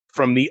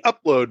From the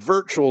Upload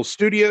Virtual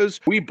Studios,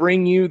 we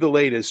bring you the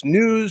latest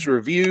news,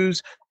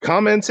 reviews,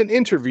 comments, and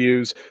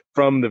interviews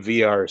from the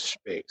VR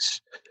space.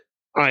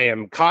 I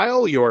am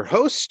Kyle, your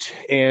host,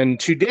 and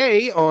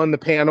today on the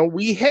panel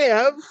we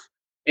have...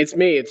 It's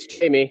me, it's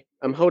Jamie.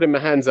 I'm holding my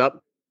hands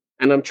up,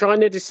 and I'm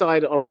trying to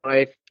decide on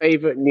my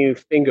favorite new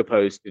finger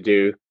pose to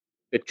do.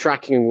 The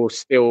tracking will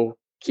still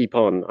keep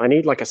on. I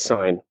need like a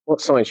sign. What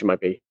sign should I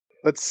be?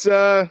 Let's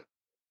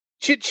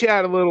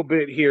chit-chat a little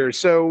bit here.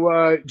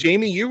 So,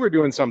 Jamie, you were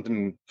doing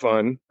something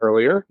fun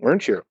earlier,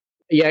 weren't you?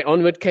 Yeah,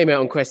 Onward came out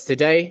on Quest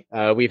today.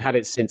 We've had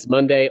it since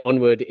Monday.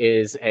 Onward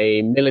is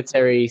a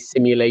military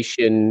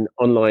simulation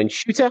online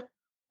shooter.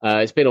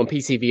 It's been on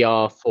PC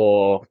VR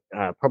for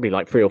probably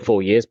like 3 or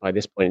 4 years by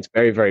this point. It's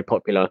very, very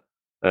popular,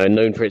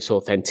 known for its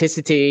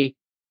authenticity,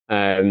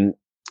 and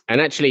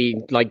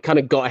actually like kind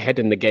of got ahead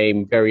in the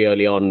game very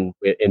early on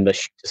in the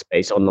shooter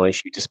space, online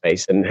shooter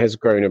space, and has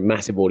grown a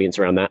massive audience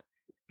around that.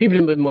 People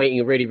have been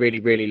waiting a really, really,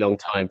 really long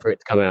time for it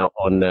to come out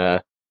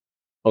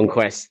on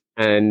Quest,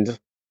 and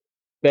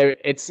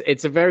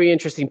it's a very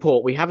interesting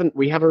port. We have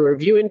a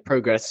review in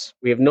progress.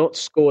 We have not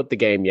scored the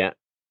game yet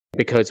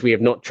because we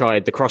have not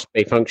tried the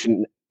crossplay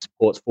function.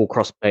 Supports full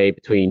crossplay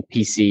between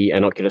PC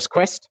and Oculus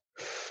Quest,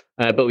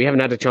 but we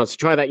haven't had a chance to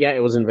try that yet.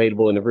 It wasn't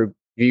available in the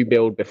review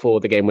build before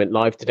the game went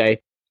live today.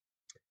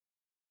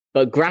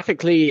 But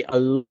graphically, a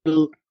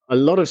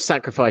lot of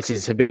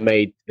sacrifices have been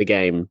made to the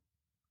game.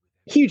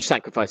 Huge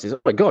sacrifices. Oh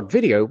my god,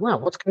 video. Wow,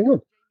 what's going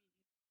on?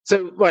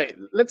 So, right,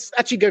 let's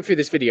actually go through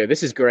this video.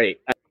 This is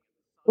great.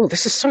 Oh,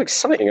 this is so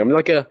exciting.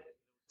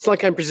 It's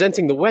like I'm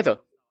presenting the weather.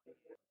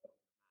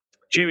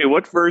 Jimmy,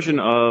 what version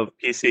of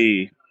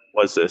PC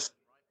was this?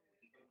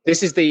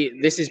 This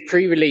is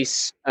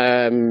pre-release,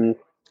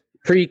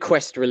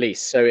 pre-Quest release.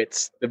 So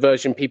it's the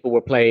version people were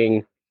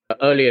playing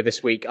earlier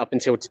this week up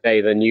until today.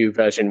 The new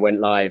version went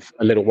live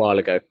a little while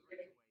ago.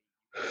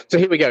 So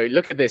here we go.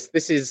 Look at this.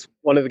 This is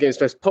one of the game's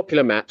most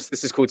popular maps.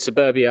 This is called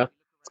Suburbia.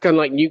 It's kind of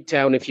like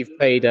Nuketown if you've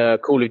played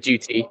Call of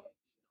Duty.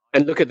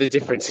 And look at the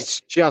difference.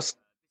 It's just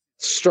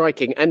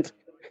striking. And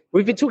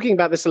we've been talking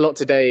about this a lot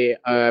today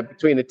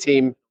between the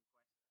team.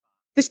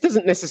 This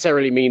doesn't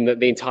necessarily mean that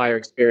the entire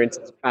experience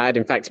is bad.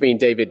 In fact, me and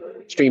David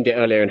streamed it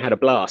earlier and had a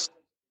blast.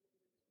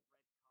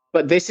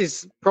 But this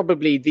is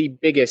probably the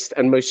biggest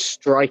and most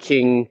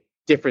striking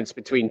difference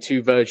between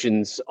two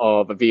versions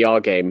of a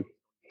VR game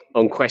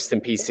on Quest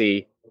and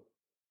PC,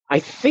 I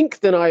think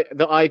that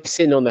I've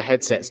seen on the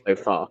headset so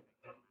far.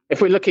 If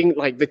we're looking,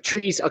 like, the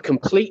trees are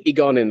completely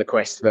gone in the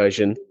Quest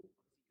version.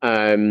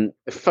 The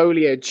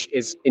foliage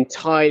is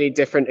entirely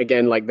different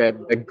again, like the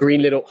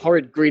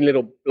horrid green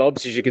little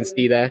blobs, as you can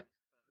see there.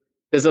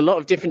 There's a lot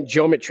of different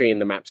geometry in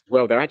the maps as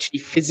well. They're actually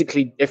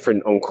physically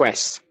different on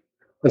Quest.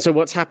 And so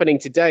what's happening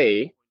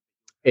today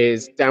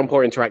is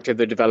Downpour Interactive,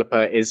 the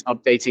developer, is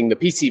updating the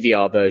PC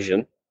VR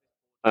version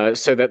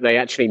so that they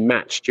actually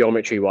match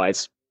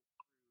geometry-wise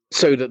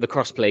so that the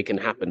crossplay can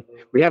happen.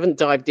 We haven't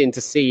dived in to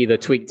see the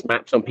tweaked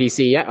maps on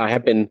PC yet. I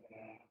have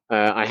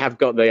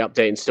got the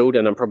update installed,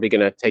 and I'm probably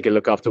going to take a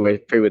look after we're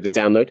through with the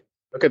download.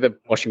 Look at the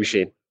washing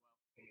machine.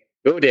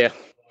 Oh, dear.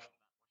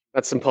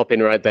 That's some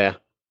popping right there.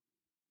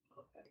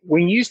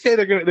 When you say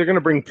they're going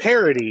to bring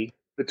parity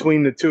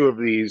between the two of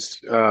these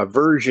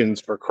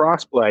versions for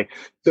crossplay,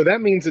 so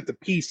that means that the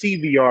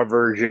PC VR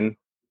version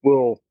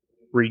will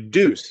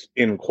reduce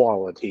in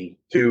quality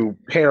to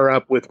pair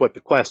up with what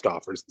the Quest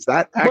offers. Is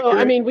that accurate? Well,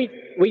 I mean,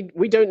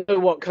 we don't know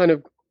what kind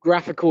of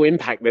graphical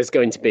impact there's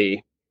going to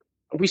be.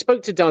 We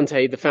spoke to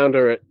Dante, the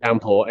founder at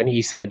Downpour, and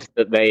he said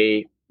that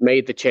they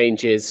made the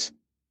changes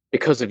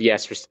because of,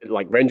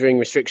 like rendering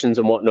restrictions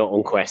and whatnot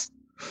on Quest.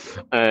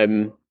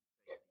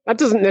 That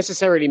doesn't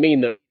necessarily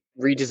mean that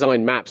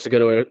redesigned maps are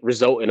going to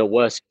result in a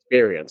worse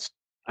experience.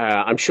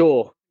 I'm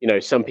sure,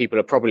 some people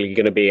are probably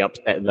going to be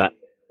upset that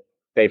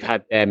they've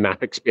had their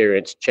map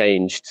experience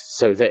changed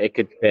so that it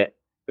could fit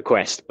the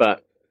Quest.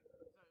 But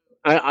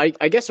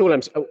I guess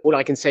all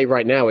I can say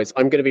right now is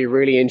I'm going to be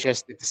really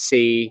interested to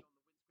see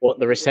what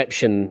the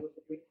reception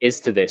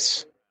is to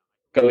this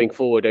going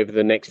forward over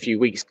the next few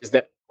weeks,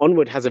 because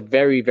Onward has a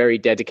very, very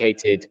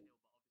dedicated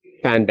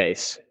fan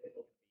base.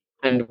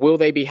 And will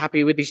they be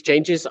happy with these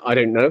changes? I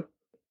don't know.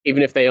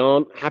 Even if they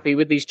aren't happy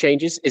with these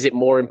changes, is it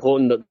more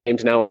important that the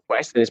game's now on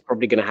Quest and it's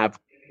probably going to have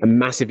a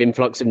massive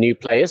influx of new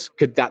players?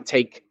 Could that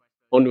take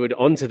Onward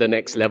onto the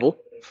next level?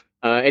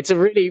 It's a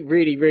really,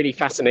 really, really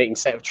fascinating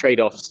set of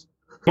trade-offs.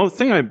 Well, the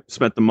thing I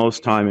spent the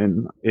most time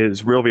in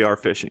is Real VR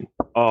fishing.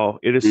 Oh,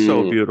 it is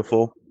so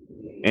beautiful.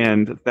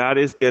 And that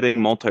is getting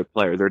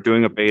multiplayer. They're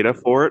doing a beta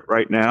for it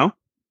right now.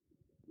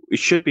 It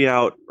should be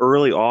out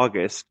early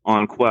August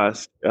on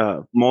Quest,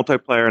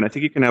 multiplayer, and I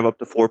think you can have up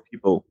to 4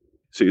 people.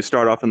 So you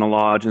start off in the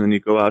lodge, and then you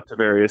go out to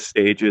various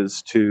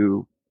stages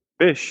to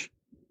fish.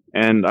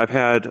 And I've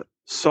had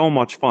so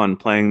much fun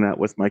playing that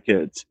with my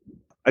kids.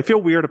 I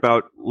feel weird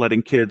about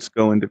letting kids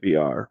go into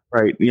VR,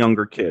 right?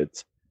 Younger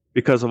kids,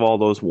 because of all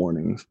those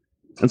warnings.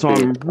 And so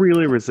I'm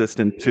really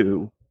resistant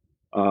to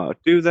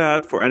do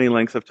that for any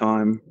length of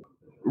time.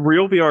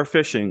 Real VR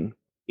fishing,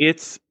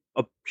 it's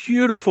a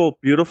beautiful,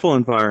 beautiful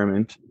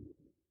environment.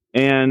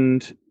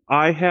 and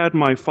I had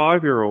my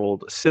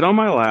 5-year-old sit on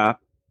my lap,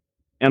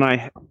 and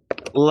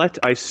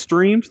I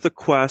streamed the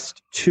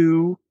Quest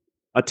to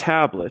a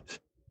tablet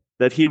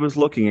that he was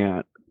looking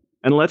at,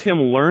 and let him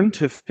learn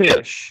to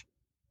fish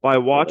by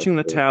watching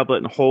the tablet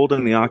and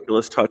holding the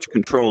Oculus Touch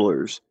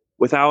controllers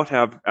without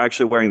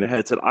actually wearing the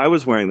headset. I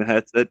was wearing the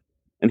headset,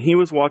 and he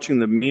was watching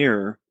the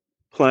mirror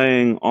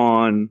playing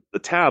on the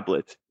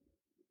tablet,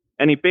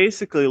 and he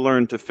basically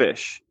learned to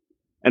fish.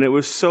 And it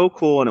was so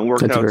cool, and it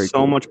worked out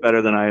so much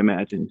better than I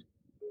imagined.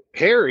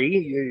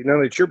 Harry,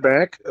 now that you're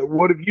back,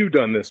 what have you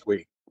done this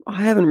week?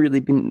 I haven't really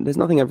been. There's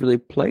nothing I've really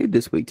played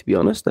this week, to be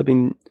honest. I've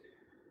been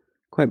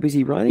quite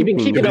busy writing. You've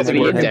been keeping up with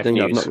the in-depth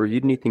news. I've not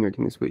reviewed anything or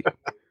anything this week.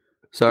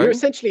 Sorry? You're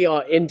essentially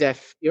our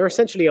in-depth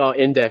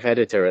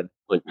editor at the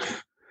point.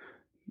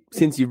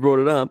 Since you brought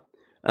it up,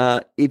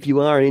 if you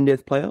are an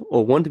in-depth player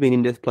or want to be an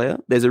in-depth player,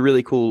 there's a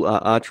really cool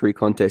archery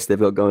contest they've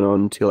got going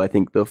on until I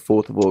think the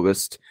 4th of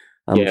August,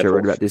 which I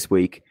read about this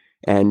week.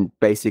 And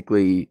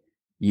basically,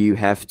 you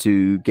have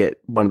to get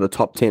one of the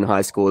top 10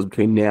 high scores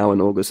between now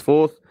and August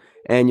 4th,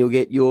 and you'll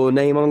get your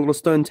name on a little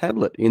stone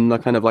tablet in the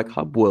kind of like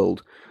hub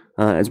world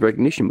as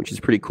recognition, which is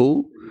pretty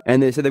cool.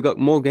 And they said they've got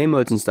more game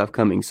modes and stuff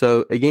coming.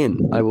 So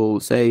again, I will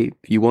say,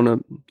 if you want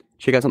to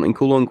check out something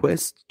cool on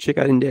Quest, check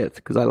out In Depth,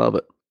 because I love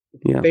it.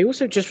 Yeah. They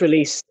also just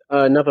released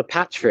another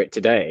patch for it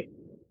today,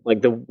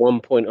 like the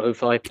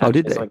 1.05 patch. Oh,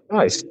 did they? It's like,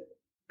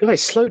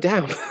 guys, slow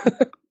down.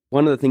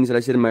 One of the things that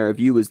I said in my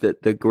review was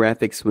that the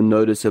graphics were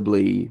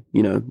noticeably,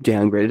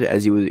 downgraded,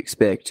 as you would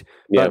expect.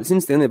 Yeah. But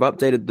since then, they've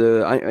updated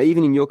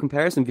even in your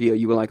comparison video,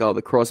 you were like, oh,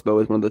 the crossbow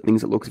is one of the things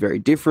that looks very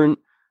different.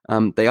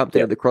 They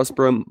updated the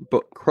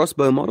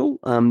crossbow model.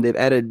 They've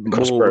added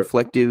more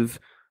reflective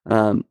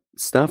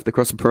stuff, the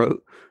crossbow.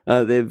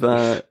 They've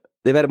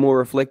added more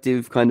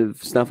reflective kind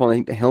of stuff on, I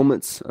think, the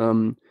helmets.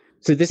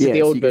 So this is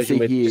the old version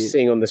we're just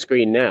seeing on the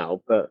screen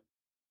now. But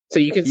so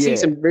you can see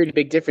some really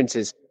big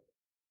differences.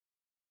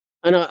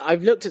 And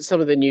I've looked at some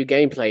of the new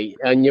gameplay,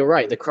 and you're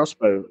right, the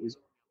crossbow is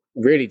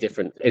really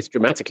different. It's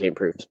dramatically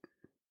improved.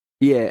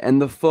 Yeah, and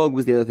the fog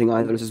was the other thing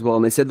I noticed as well.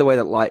 And they said the way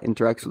that light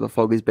interacts with the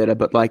fog is better.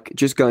 But like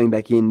just going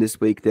back in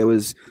this week, there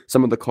was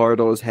some of the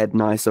corridors had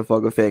nicer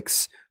fog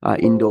effects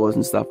indoors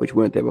and stuff, which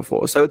weren't there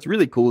before. So it's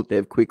really cool that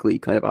they've quickly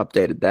kind of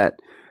updated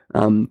that.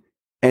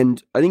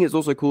 And I think it's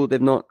also cool that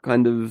they've not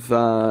kind of,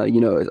 I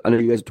know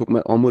you guys were talking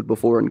about Onward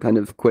before and kind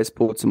of Quest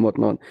ports and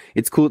whatnot.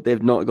 It's cool that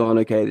they've not gone,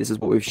 okay, this is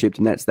what we've shipped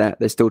and that's that.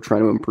 They're still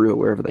trying to improve it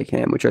wherever they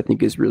can, which I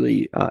think is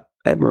really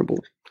admirable.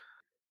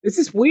 There's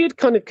this weird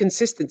kind of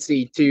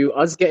consistency to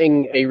us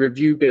getting a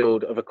review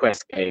build of a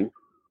Quest game,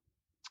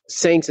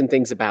 saying some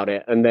things about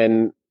it, and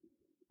then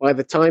by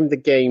the time the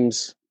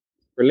game's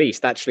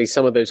released, actually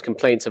some of those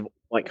complaints have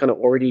like kind of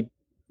already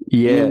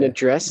been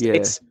addressed.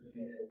 Yeah.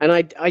 And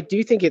I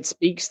do think it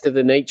speaks to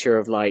the nature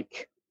of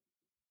like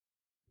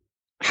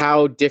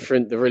how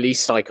different the release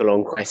cycle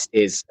on Quest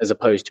is as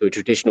opposed to a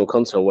traditional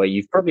console where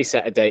you've probably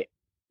set a date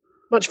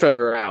much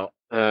further out.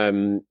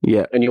 And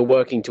you're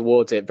working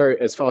towards it very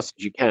as fast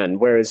as you can.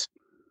 Whereas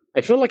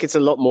I feel like it's a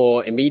lot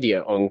more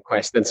immediate on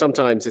Quest, and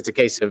sometimes it's a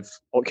case of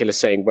Oculus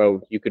saying, well,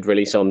 you could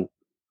release on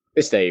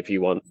this day if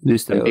you want.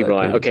 And people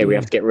are like, okay, we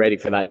have to get ready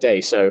for that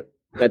day. So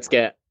let's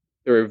get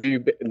the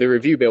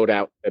review build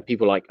out that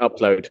people like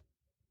upload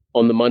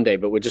on the Monday,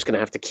 but we're just going to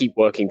have to keep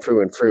working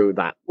through and through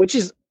that, which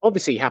is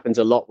obviously happens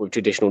a lot with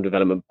traditional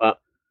development. But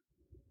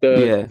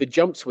the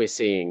jumps we're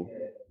seeing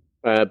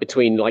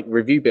between like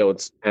review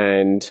builds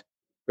and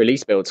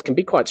release builds can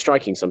be quite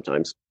striking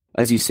sometimes.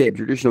 As you said,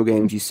 traditional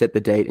games, you set the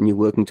date and you're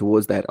working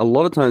towards that. A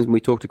lot of times when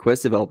we talk to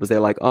Quest developers, they're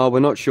like, oh, we're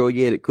not sure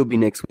yet. It could be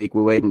next week.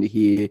 We're waiting to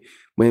hear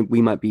when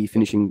we might be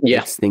finishing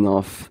this thing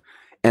off.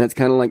 And it's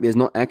kind of like there's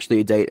not actually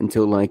a date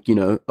until like,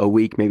 a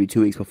week, maybe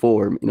 2 weeks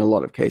before in a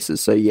lot of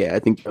cases. So yeah, I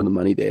think you're on the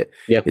money there.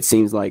 Yeah. It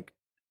seems like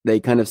they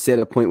kind of set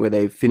a point where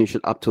they finish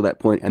it up till that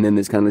point, and then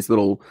there's kind of this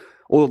all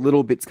the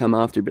little bits come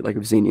after, a bit like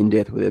we've seen In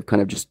Depth, where they've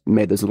kind of just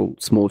made those little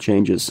small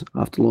changes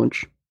after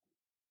launch.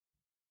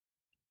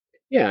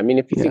 Yeah, I mean,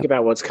 if you think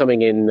about what's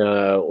coming in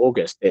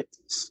August,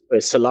 it's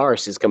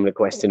Solaris is coming to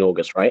Quest in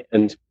August, right?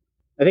 And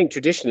I think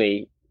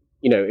traditionally,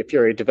 if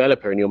you're a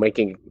developer and you're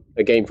making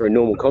a game for a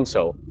normal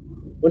console,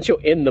 once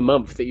you're in the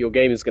month that your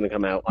game is going to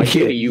come out,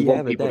 ideally you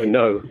want people to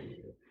know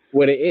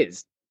when it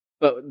is,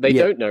 but they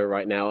don't know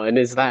right now. And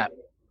is that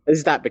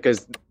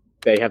because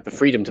they have the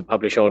freedom to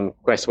publish on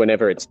Quest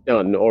whenever it's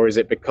done, or is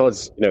it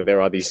because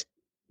there are these,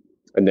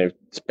 and they're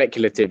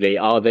speculatively,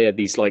 are there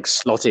these like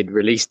slotted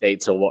release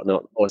dates or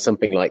whatnot, or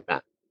something like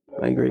that?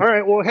 I agree. All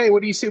right. Well, hey,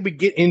 what do you say we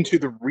get into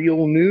the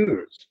real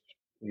news?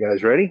 You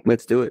guys ready?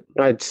 Let's do it.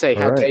 I'd say,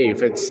 how dare you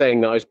if it's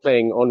saying that I was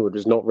playing Onward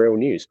was not real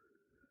news.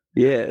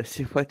 Yeah.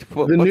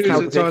 The news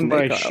that's on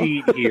my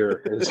sheet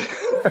here is...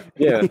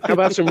 Yeah. How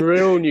about some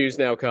real news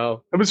now,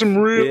 Carl? How about some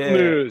real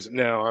news?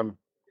 No, I'm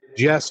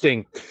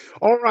jesting.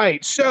 All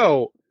right.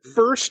 So,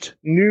 first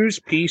news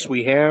piece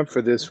we have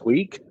for this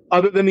week,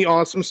 other than the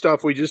awesome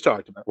stuff we just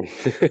talked about,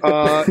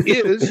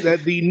 is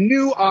that the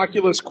new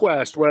Oculus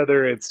Quest,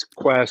 whether it's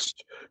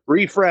Quest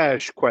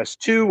Refresh,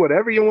 Quest 2,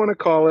 whatever you want to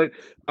call it.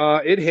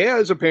 It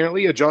has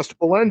apparently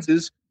adjustable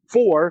lenses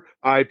for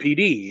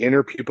IPD,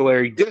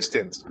 interpupillary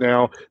distance.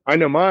 Now, I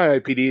know my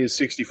IPD is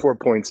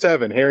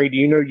 64.7. Harry, do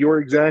you know your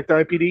exact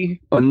IPD?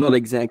 Oh, not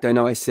exact. I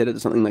know I set it to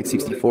something like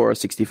 64 or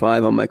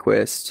 65 on my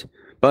Quest.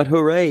 But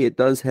hooray, it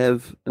does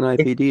have an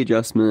IPD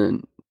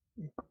adjustment.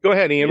 Go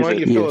ahead, Ian. Why don't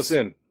you fill us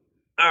in?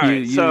 All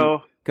right,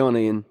 so go on,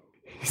 Ian.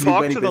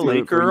 Talk to the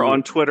leaker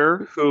on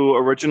Twitter who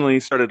originally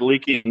started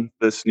leaking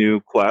this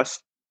new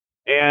Quest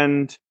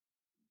and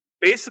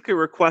basically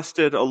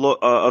requested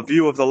a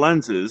view of the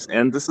lenses,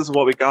 and this is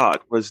what we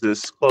got, was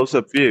this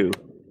close-up view.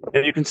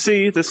 And you can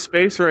see this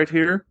space right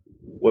here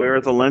where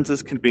the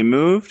lenses can be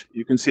moved.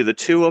 You can see the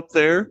two up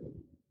there,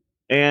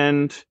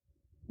 and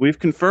we've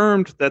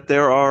confirmed that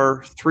there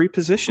are 3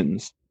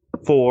 positions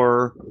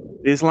for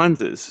these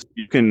lenses.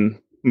 You can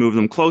move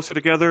them closer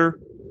together.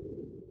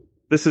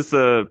 This is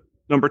the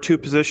number 2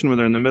 position when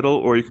they're in the middle,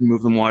 or you can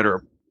move them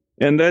wider.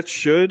 And that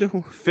should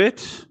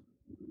fit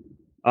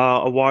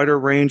a wider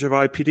range of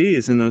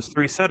IPDs in those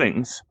 3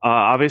 settings.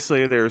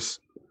 Obviously,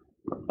 there's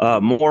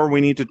more we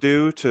need to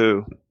do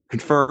to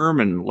confirm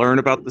and learn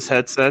about this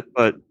headset,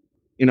 but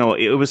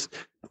it was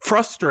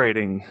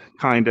frustrating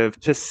kind of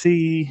to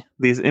see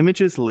these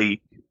images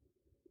leak,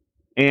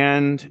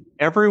 and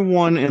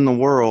everyone in the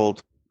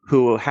world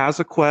who has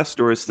a Quest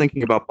or is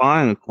thinking about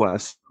buying a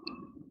Quest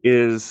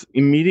is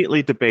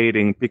immediately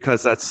debating,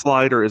 because that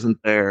slider isn't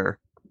there,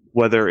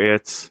 whether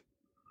it's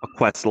a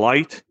Quest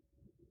Lite,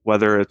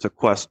 whether it's a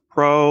Quest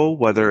Pro,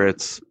 whether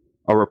it's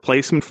a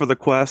replacement for the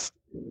Quest.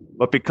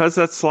 But because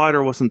that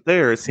slider wasn't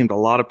there, it seemed a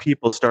lot of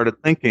people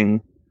started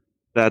thinking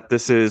that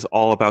this is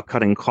all about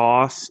cutting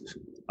cost,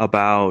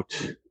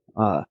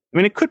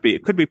 it could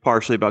be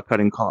partially about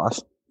cutting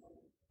cost,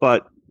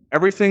 but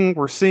everything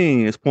we're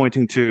seeing is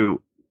pointing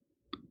to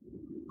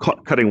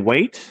cutting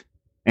weight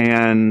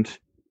and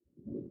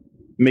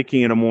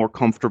making it a more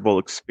comfortable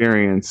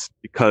experience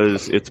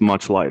because it's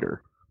much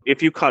lighter.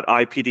 If you cut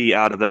IPD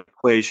out of the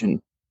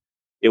equation,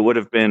 it would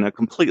have been a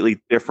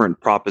completely different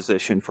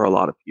proposition for a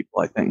lot of people,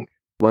 I think.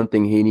 One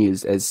thing Heaney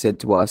has said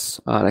to us,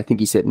 and I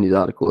think he said in his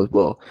article as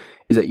well,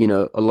 is that,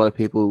 a lot of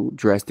people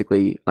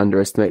drastically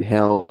underestimate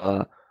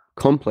how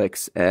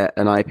complex an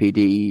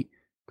IPD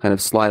kind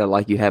of slider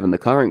like you have in the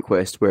current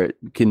Quest, where it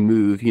can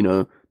move,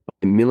 in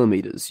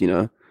millimeters,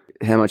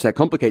 how much that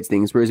complicates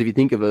things. Whereas if you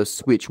think of a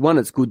Switch, one,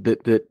 it's good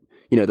that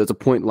there's a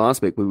point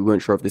last week where we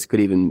weren't sure if you could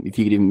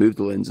even move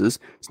the lenses.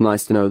 It's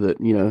nice to know that,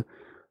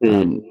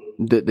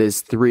 that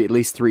there's at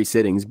least three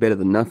settings, better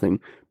than nothing.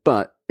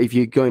 But if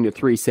you're going to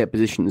 3 set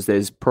positions,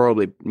 there's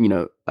probably,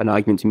 an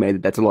argument to be made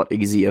that that's a lot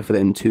easier for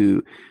them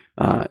to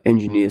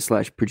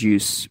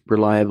engineer/produce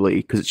reliably,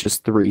 because it's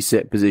just 3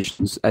 set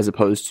positions as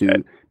opposed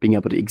to being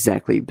able to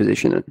exactly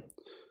position it.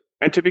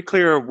 And to be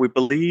clear, we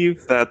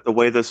believe that the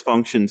way this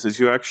functions is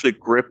you actually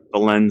grip the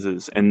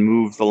lenses and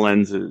move the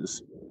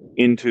lenses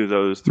into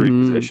those 3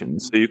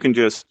 positions. So you can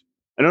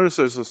I notice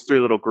there's those 3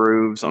 little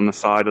grooves on the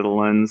side of the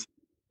lens.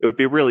 It would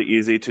be really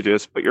easy to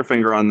just put your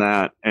finger on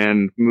that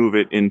and move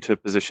it into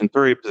position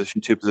 3,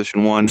 position 2,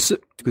 position 1.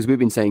 Because we've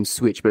been saying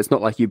switch, but it's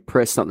not like you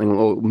press something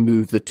or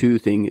move the 2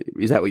 thing.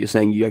 Is that what you're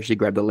saying? You actually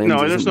grab the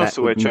lenses? No, there's no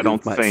switch, I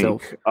don't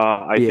think.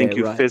 I think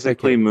you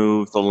physically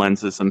move the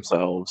lenses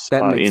themselves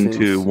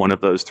into one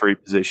of those 3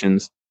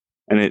 positions,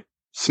 and it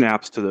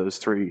snaps to those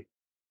three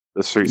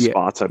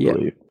spots, I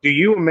believe. Do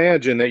you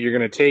imagine that you're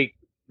going to take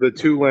the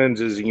 2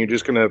 lenses and you're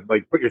just going to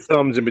put your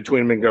thumbs in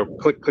between them and go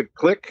click, click,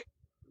 click?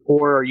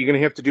 Or are you going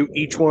to have to do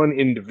each one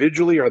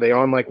individually? Are they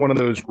on one of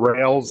those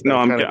rails? No,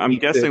 I'm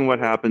guessing what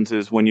happens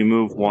is when you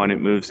move one,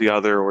 it moves the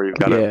other, or you've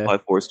got to apply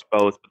force to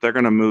both. But they're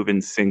going to move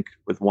in sync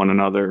with one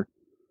another,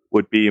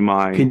 would be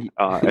my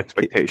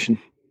expectation.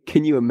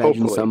 Can you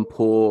imagine some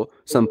poor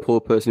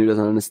person who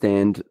doesn't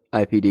understand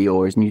IPD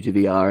or is new to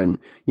VR, and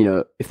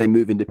if they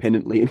move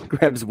independently and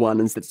grabs one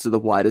and sets to the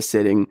wider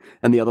setting,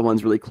 and the other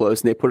one's really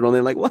close, and they put it on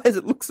there why does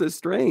it look so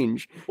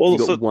strange? Well,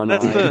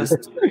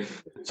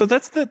 so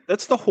that's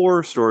the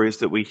horror stories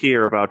that we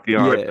hear about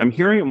VR. Yeah. I'm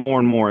hearing it more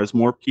and more as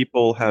more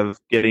people have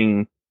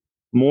getting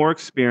more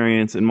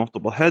experience in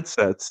multiple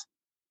headsets.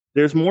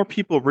 There's more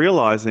people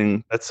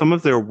realizing that some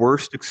of their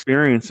worst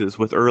experiences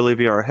with early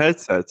VR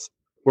headsets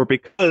were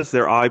because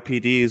their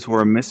IPDs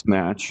were a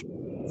mismatch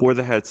for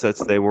the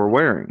headsets they were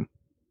wearing.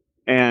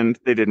 And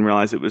they didn't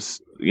realize it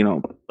was,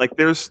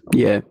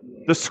 the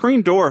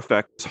screen door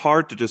effect is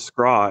hard to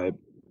describe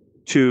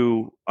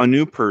to a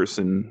new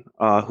person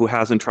who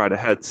hasn't tried a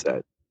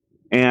headset.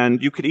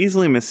 And you could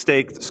easily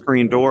mistake the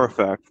screen door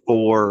effect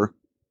for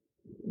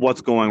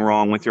what's going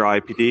wrong with your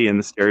IPD and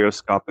the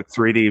stereoscopic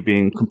 3D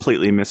being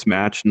completely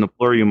mismatched, and the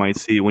blur you might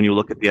see when you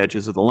look at the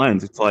edges of the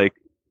lens. It's like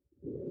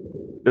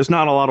there's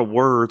not a lot of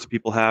words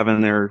people have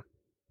in their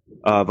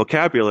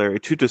vocabulary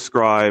to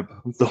describe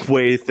the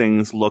way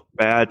things look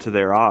bad to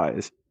their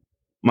eyes.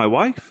 My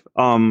wife,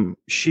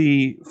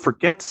 she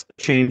forgets to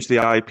change the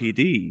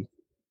IPD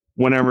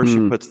whenever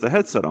she puts the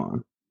headset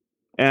on.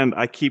 And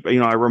I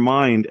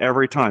remind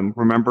every time,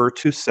 remember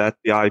to set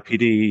the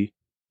IPD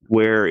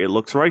where it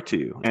looks right to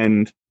you.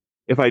 And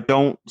if I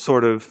don't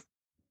sort of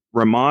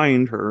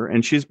remind her,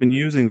 and she's been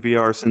using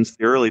VR since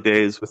the early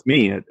days with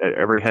me at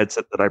every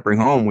headset that I bring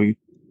home, we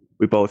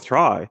both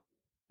try.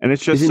 And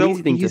it's just so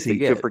easy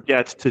to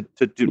forget to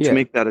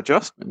make that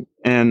adjustment.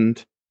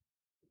 And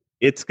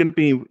it's going to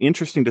be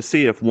interesting to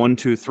see if 1,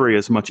 2, 3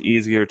 is much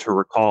easier to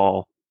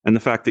recall, and the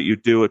fact that you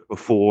do it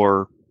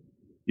before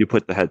you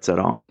put the headset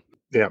on.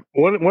 Yeah.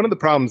 One of the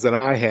problems that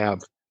I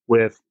have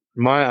with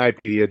my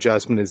IPD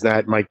adjustment is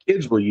that my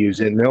kids will use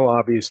it, and they'll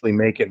obviously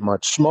make it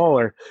much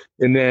smaller.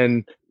 And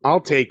then I'll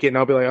take it and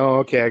I'll be like, oh,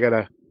 okay, I got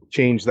to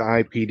change the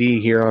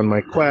IPD here on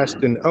my Quest.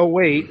 And oh,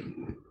 wait,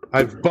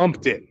 I've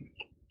bumped it.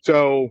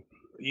 So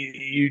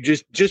you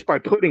just by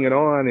putting it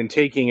on and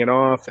taking it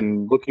off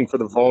and looking for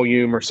the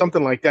volume or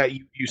something like that,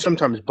 you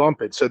sometimes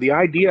bump it. So the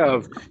idea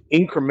of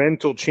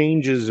incremental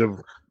changes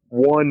of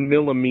 1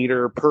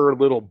 millimeter per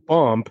little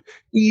bump,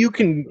 you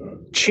can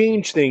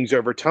change things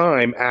over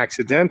time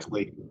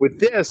accidentally. With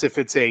this, if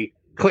it's a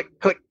click,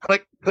 click,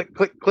 click, click,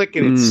 click, click,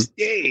 and it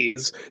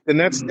stays, then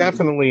that's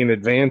definitely an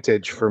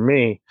advantage for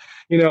me.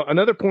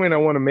 Another point I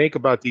want to make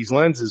about these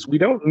lenses, we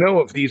don't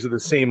know if these are the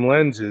same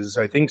lenses.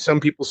 I think some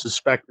people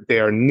suspect that they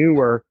are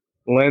newer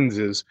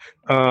lenses,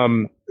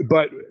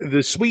 but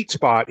the sweet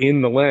spot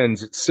in the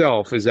lens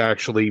itself is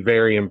actually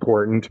very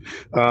important,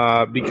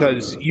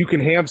 because you can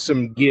have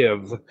some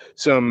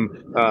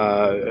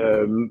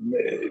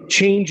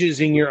changes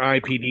in your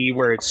IPD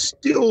where it's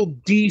still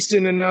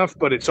decent enough,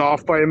 but it's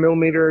off by a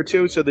millimeter or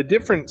two. So the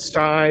different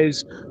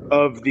size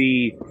of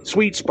the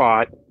sweet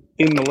spot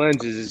in the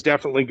lenses is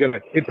definitely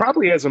it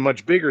probably has a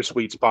much bigger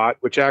sweet spot,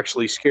 which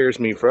actually scares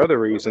me for other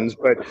reasons.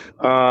 But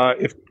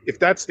if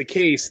that's the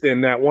case,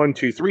 then that 1,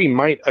 2, 3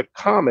 might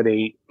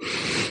accommodate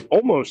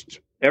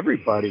almost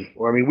everybody.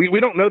 Well, I mean, we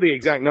don't know the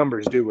exact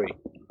numbers, do we?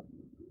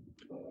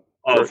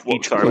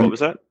 Sorry, what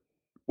was that?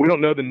 We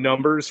don't know the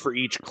numbers for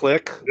each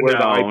click.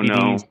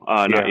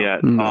 Not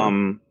yet.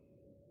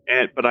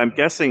 But I'm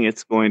guessing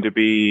it's going to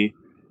be,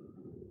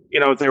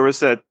 there was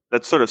that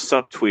sort of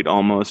subtweet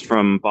almost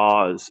from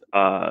Boz,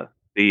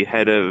 the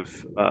head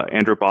of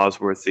Andrew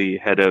Bosworth, the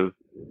head of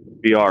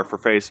VR for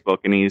Facebook,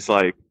 and he's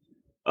like,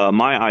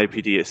 my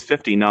IPD is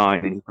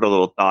 59, and he put a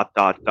little ... at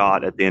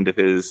the end of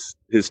his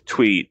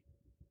tweet,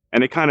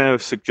 and it kind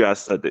of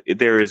suggests that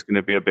there is going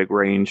to be a big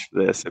range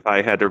for this. If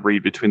I had to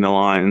read between the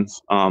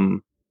lines,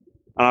 and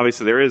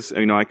obviously there is,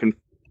 I can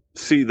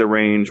see the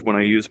range when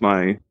I use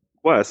my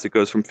Quest. It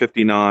goes from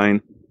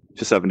 59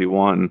 to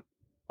 71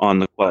 on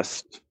the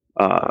Quest.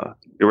 The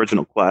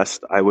original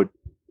Quest, I would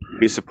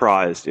be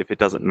surprised if it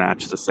doesn't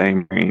match the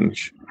same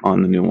range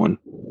on the new one.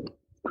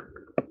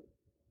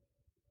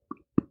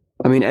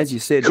 I mean, as you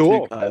said,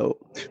 cool. Too, Kyle,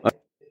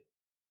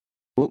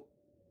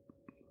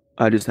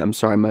 I'm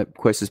sorry, my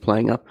Quest is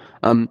playing up.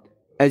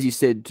 As you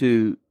said,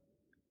 too,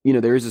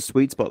 there is a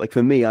sweet spot. Like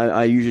for me,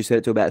 I usually set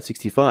it to about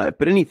 65,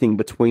 but anything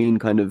between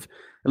kind of,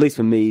 at least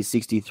for me,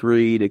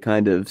 63 to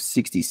kind of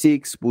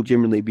 66 will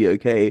generally be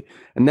okay.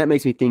 And that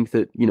makes me think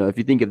that, if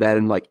you think of that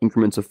in like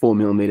increments of 4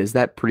 millimeters,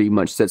 that pretty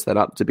much sets that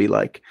up to be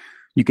like,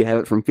 you could have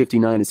it from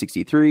 59 to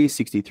 63,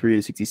 63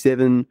 to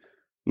 67,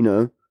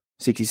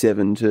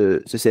 67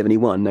 to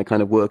 71. That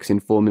kind of works in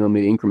 4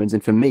 millimeter increments.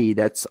 And for me,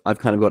 I've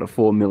kind of got a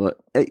 4 millimeter,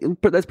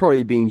 but that's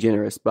probably being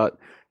generous, but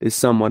there's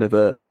somewhat of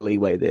a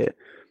leeway there.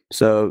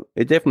 So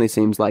it definitely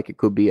seems like it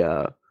could be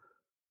a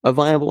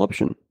viable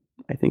option,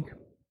 I think.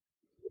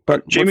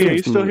 But Jamie, are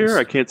you still here?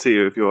 I can't see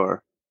you if you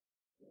are.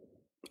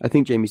 I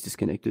think Jamie's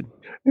disconnected.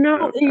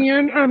 No,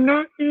 Ian, I'm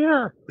not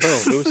here.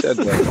 Oh, who said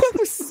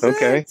that?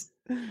 Okay.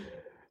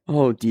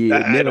 Oh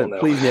dear!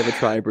 Please never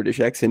try a British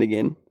accent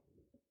again.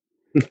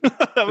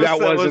 that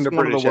wasn't a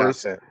British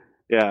accent.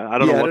 Yeah, I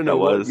don't know what that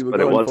was, but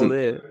it wasn't.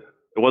 It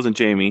wasn't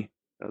Jamie.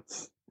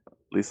 That's at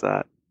least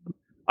that.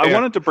 I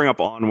wanted to bring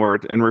up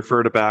Onward and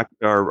refer to back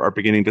our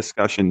beginning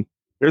discussion.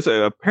 There's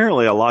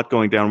apparently a lot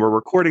going down. We're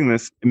recording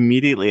this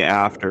immediately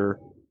after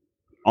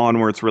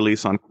Onward's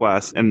release on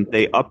Quest, and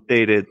they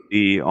updated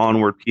the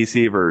Onward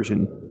PC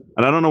version.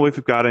 And I don't know if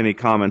we've got any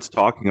comments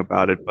talking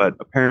about it, but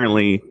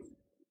apparently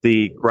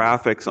the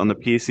graphics on the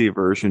PC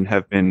version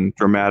have been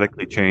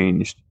dramatically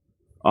changed.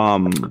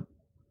 It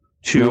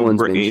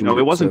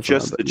wasn't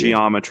just the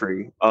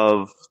geometry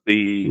of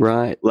the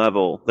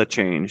level that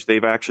changed.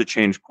 They've actually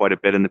changed quite a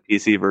bit in the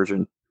PC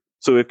version.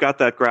 So we've got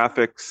that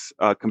graphics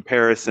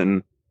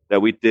comparison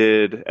that we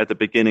did at the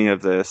beginning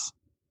of this.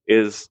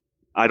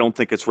 I don't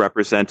think it's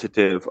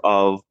representative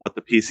of what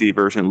the PC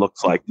version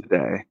looks like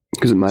today.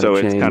 Because it might have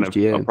changed, it's kind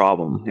of a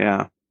problem.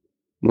 Yeah,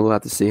 we'll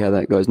have to see how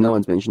that goes. No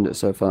one's mentioned it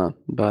so far,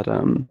 but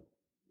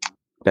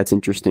that's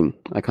interesting.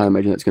 I can't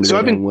imagine that's going to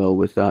go down well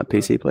with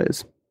PC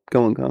players.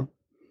 Go on, Carl.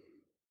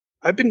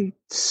 I've been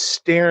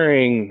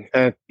staring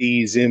at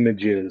these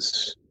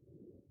images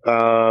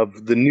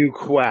of the new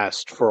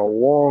Quest for a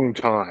long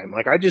time.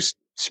 Like, I just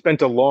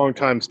spent a long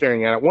time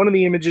staring at it. One of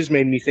the images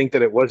made me think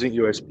that it wasn't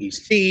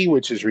USB-C,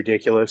 which is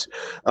ridiculous,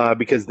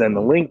 because then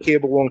the link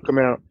cable won't come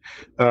out,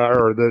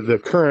 or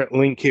the current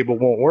link cable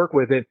won't work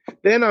with it.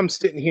 Then I'm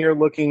sitting here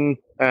looking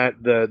at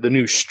the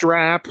new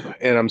strap,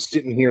 and I'm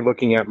sitting here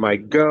looking at my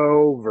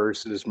Go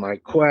versus my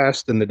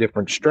Quest and the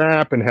different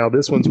strap and how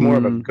this one's more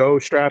of a Go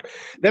strap.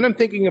 Then I'm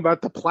thinking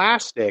about the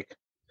plastic,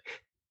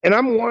 and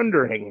I'm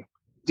wondering,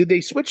 did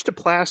they switch to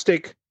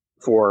plastic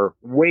for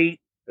weight,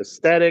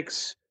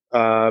 aesthetics?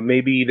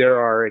 Maybe there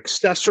are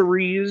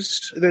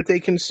accessories that they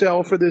can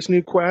sell for this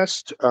new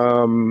Quest. I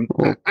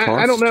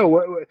don't know.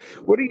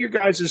 What are your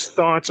guys'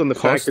 thoughts on the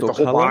fact that the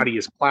whole body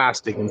is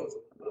plastic? And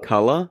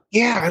color?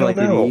 Yeah, I don't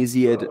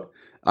know.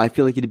 I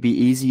feel like it'd be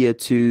easier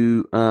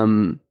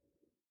to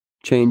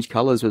change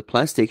colors with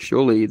plastic,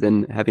 surely,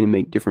 than having to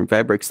make different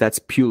fabrics. That's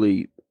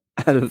purely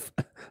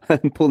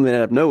pulling it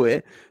out of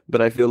nowhere.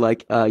 But I feel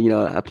like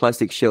a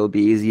plastic shell would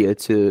be easier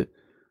to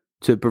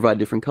provide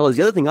different colors.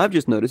 The other thing I've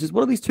just noticed is,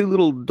 what are these two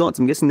little dots?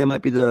 I'm guessing they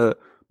might be the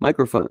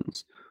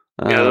microphones.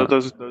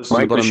 Those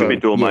should be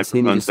dual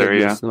microphones there,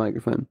 yeah. The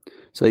microphone.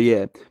 So,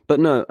 yeah. But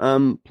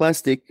no,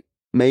 plastic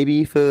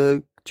maybe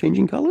for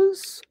changing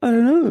colors? I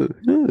don't know.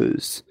 Who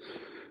knows?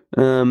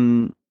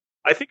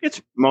 I think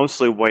it's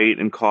mostly weight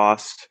and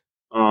cost.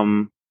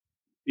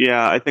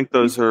 I think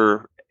those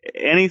are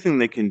anything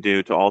they can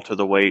do to alter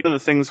the weight. One of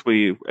the things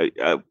we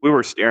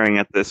were staring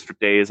at this for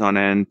days on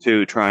end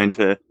too, trying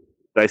to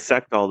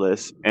dissect all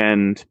this.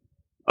 And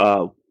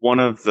one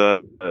of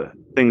the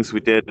things we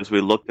did is we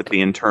looked at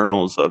the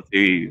internals of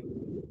the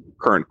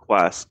current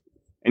Quest,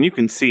 and you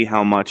can see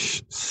how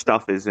much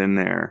stuff is in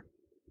there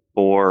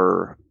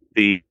for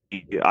the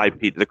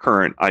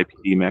current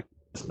IPD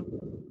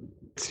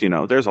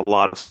mechanism. There's a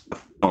lot of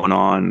stuff going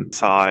on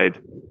inside,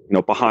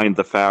 behind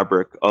the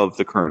fabric of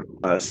the current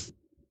Quest.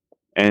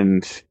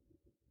 And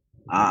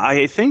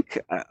I think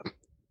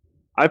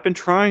I've been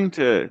trying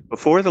to,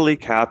 before the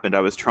leak happened,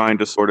 I was trying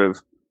to sort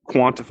of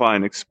quantify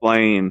and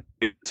explain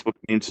what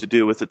it needs to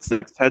do with its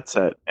next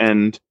headset.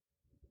 And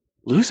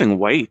losing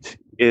weight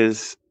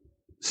is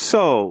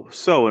so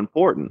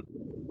important.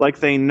 Like,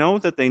 they know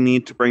that they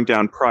need to bring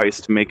down price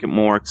to make it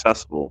more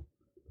accessible.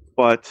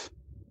 But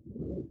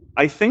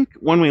I think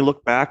when we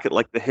look back at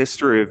like the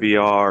history of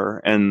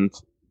VR and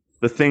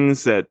the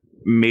things that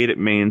made it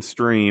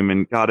mainstream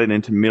and got it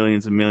into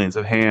millions and millions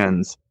of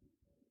hands,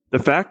 the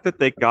fact that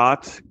they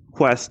got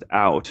Quest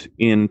out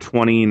in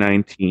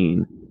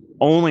 2019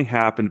 only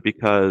happened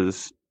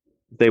because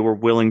they were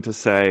willing to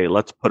say,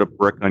 let's put a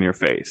brick on your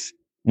face.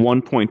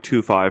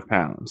 1.25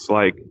 pounds.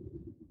 Like,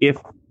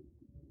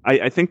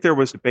 I think there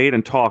was debate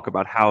and talk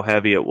about how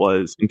heavy it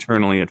was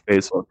internally at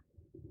Facebook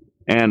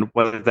and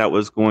whether that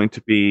was going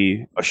to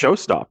be a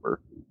showstopper.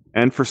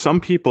 And for some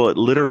people, it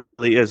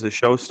literally is a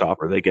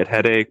showstopper. They get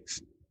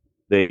headaches,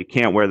 they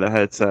can't wear the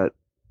headset,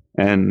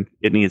 and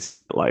it needs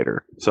to be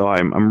lighter. So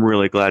I'm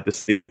really glad to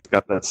see it's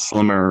got that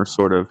slimmer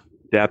sort of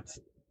depth,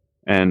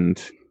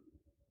 and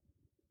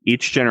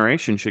each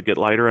generation should get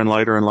lighter and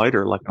lighter and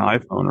lighter, like an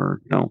iPhone,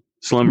 or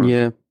slimmer.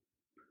 Yeah.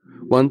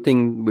 One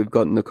thing we've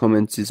got in the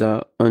comments is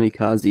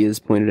Onikazi has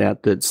pointed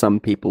out that some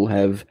people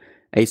have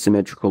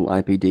asymmetrical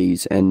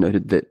IPDs and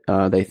noted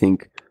that they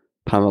think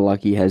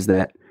Palmer-Luckey has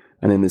that.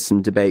 And then there's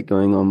some debate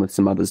going on with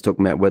some others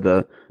talking about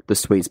whether the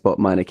sweet spot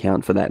might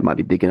account for that, might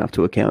be big enough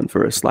to account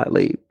for a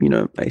slightly,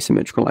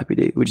 asymmetrical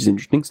IPD, which is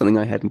interesting, something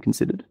I hadn't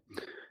considered.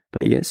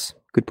 But yes,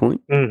 good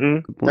point. Mm-hmm.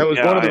 Good point. That was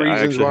one of the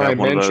reasons why I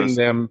mentioned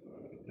them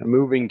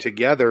moving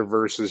together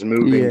versus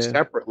moving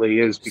separately,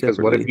 is because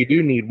what if you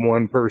do need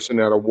one person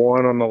at a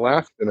 1 on the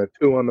left and a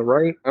 2 on the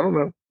right? I don't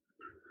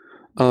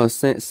know.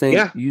 Saint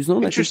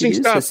Uzon, interesting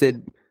stuff.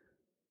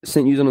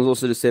 Saint Uzon has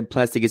also just said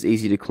plastic is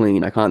easy to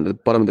clean. The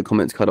bottom of the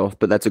comments cut off,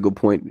 but that's a good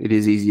point. It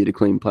is easier to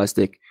clean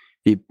plastic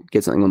if you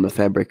get something on the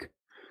fabric.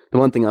 The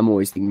one thing I'm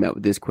always thinking about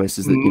with this Quest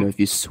is that, if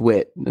you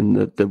sweat and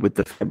with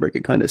the fabric,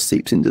 it kind of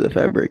seeps into the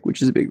fabric,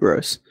 which is a bit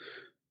gross.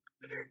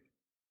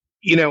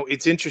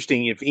 It's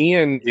interesting. If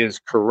Ian is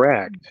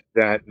correct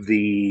that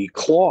the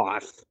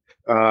cloth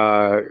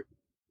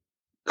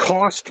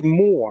cost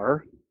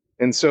more,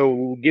 and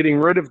so getting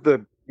rid of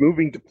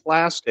moving to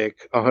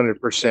plastic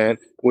 100%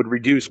 would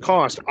reduce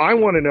cost, I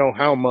want to know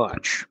how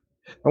much.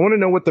 I want to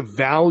know what the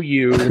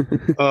value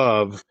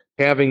of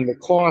having the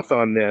cloth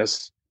on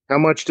this. How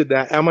much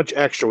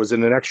extra was it?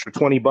 An extra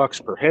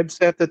 $20 per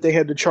headset that they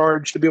had to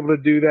charge to be able to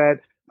do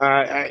that?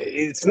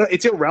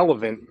 It's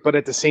irrelevant, but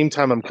at the same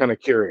time, I'm kind of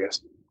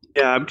curious.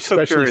 Yeah, I'm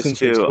so curious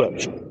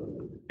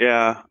too.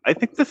 Yeah, I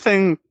think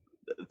the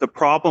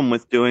problem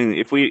with doing,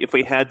 if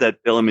we had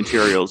that bill of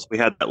materials, we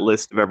had that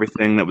list of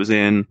everything that was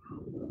in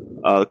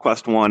the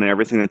Quest 1 and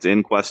everything that's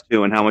in Quest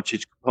 2 and how much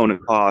each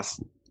component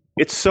costs,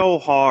 it's so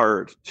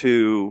hard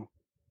to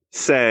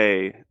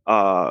say,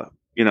 at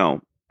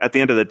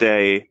the end of the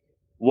day,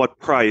 what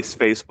price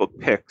Facebook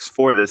picks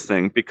for this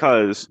thing,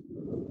 because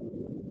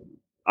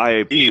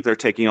I believe they're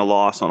taking a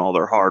loss on all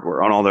their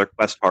hardware, on all their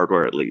Quest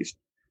hardware at least,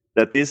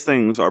 that these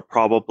things are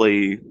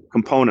probably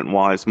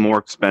component-wise more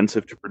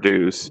expensive to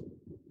produce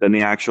than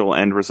the actual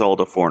end result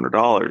of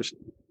 $400.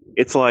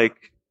 it's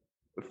like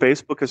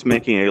Facebook is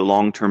making a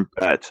long-term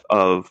bet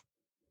of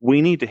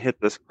we need to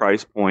hit this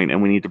price point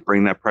and we need to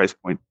bring that price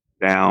point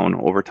down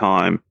over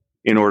time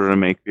in order to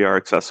make VR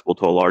accessible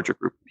to a larger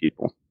group of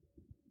people.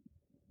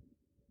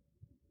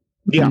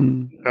 Yeah,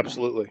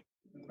 absolutely.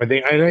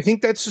 I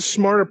think that's a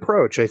smart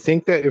approach. I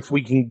think that if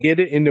we can get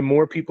it into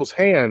more people's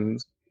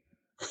hands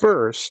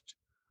first,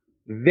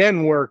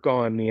 then work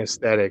on the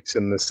aesthetics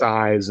and the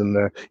size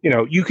and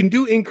you can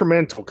do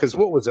incremental, because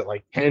what was it,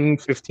 like 10,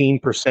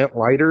 15%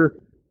 lighter?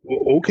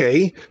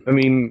 Okay. I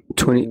mean,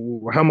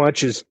 20. How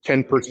much is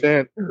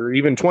 10% or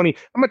even 20?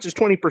 How much is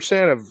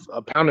 20% of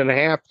a pound and a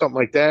half, something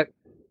like that?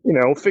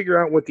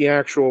 Figure out what the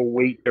actual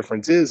weight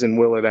difference is, and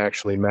will it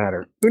actually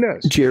matter? Who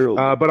knows? Gerald,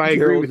 but I agree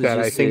Gerald with that.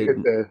 I think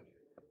that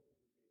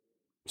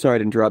Sorry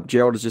to interrupt.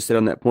 Gerald has just said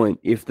on that point,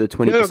 if the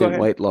 20%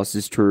 weight loss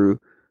is true,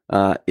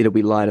 it'll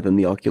be lighter than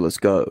the Oculus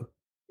Go.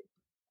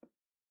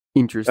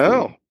 Interesting.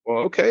 Oh, well,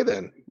 okay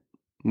then.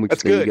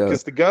 That's good,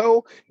 because the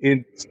Go,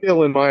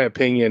 still, in my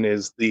opinion,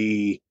 is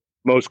the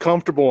most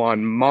comfortable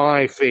on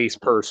my face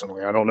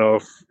personally. I don't know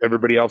if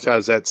everybody else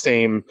has that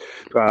same,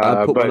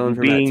 I put one on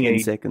for being about 10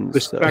 seconds,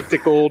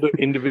 bespectacled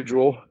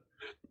individual,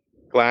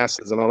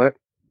 glasses and all that.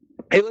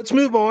 Hey, let's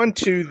move on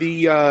to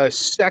the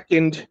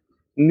second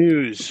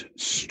news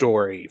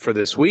story for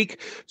this week.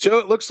 So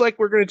it looks like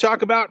we're going to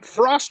talk about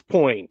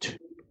Frostpoint.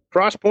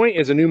 Frostpoint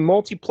is a new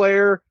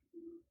multiplayer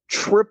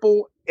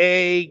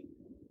AAA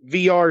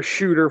VR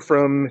shooter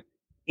from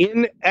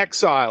In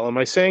Exile. Am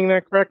I saying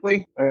that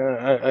correctly?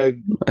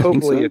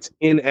 Hopefully so. It's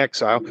In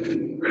Exile.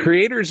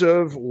 Creators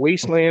of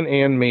Wasteland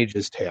and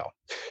Mage's Tale.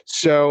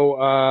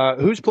 So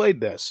who's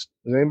played this?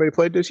 Has anybody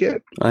played this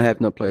yet? I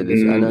have not played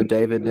this. I know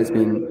David has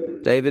been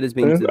to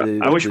the...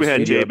 I wish we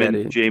had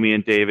Jamie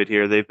and David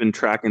here. They've been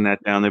tracking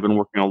that down. They've been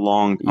working a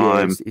long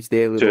time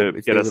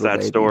to get us that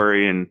baby.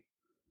 Story. And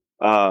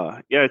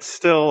it's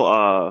still...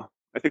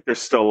 I think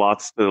there's still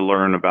lots to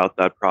learn about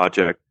that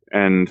project.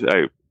 And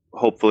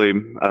hopefully,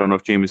 I don't know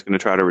if Jamie's going to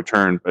try to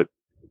return, but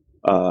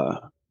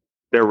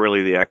they're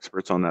really the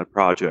experts on that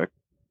project.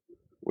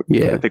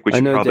 I think we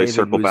should probably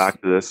circle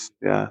back to this.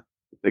 Yeah,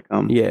 if they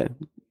come. Yeah,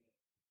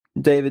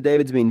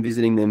 David's been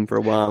visiting them for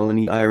a while,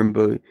 and I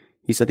remember I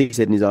think he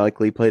said in his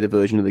article he played a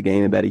version of the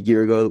game about a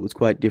year ago that was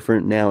quite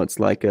different. Now it's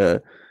like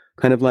a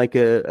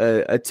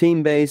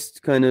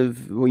team-based kind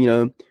of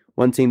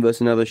one team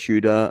versus another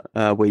shooter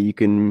where you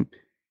can.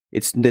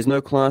 There's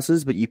no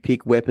classes, but you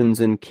pick weapons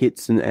and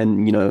kits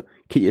and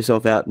kit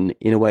yourself out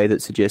in a way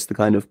that suggests the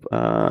kind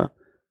of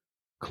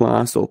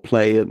class or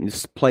play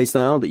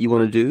style that you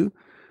want to do.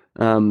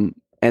 And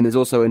there's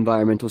also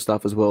environmental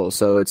stuff as well.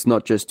 So it's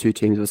not just two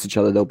teams versus each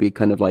other. There'll be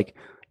kind of like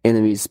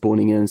enemies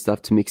spawning in and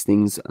stuff to mix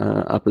things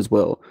up as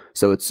well.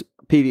 So it's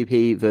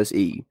PvP versus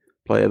E,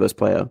 player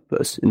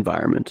versus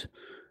environment,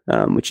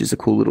 which is a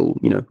cool little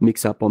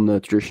mix up on the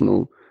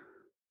traditional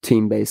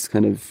team-based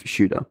kind of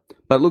shooter.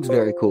 But it looks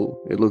very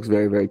cool. It looks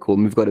very, very cool.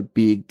 And we've got a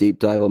big deep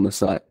dive on the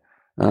site.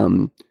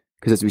 Because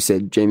as we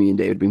said, Jamie and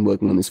David have been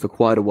working on this for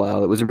quite a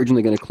while. It was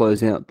originally going to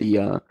close out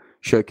the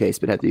showcase,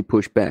 but had to be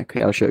pushed back,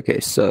 our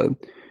showcase. So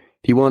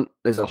if you want,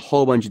 there's a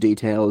whole bunch of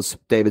details.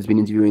 David's been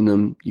interviewing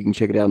them. You can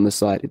check it out on the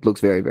site. It looks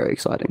very, very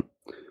exciting.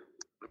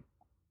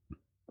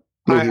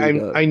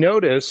 I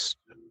noticed...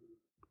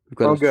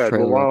 Oh, good.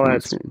 Well, while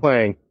that's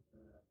playing...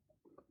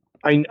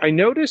 I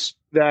noticed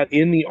that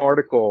in the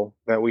article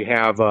that we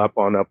have up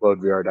on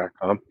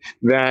uploadvr.com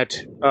that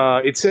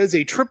it says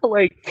a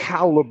AAA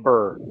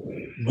caliber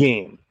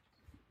game.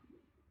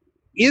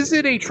 Is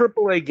it a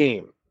AAA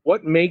game?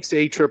 What makes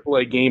a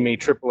AAA game a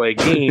AAA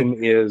game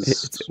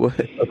is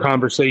a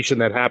conversation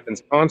that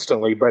happens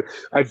constantly. But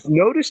I've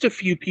noticed a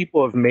few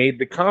people have made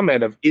the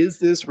comment of, is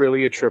this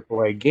really a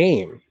AAA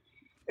game?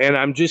 And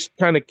I'm just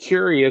kind of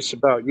curious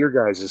about your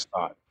guys'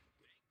 thought.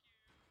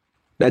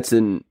 That's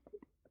an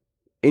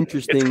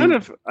interesting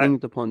thing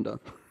to ponder.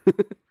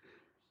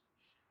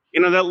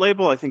 That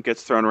label I think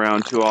gets thrown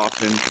around too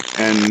often,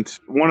 and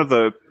one of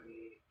the,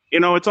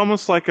 it's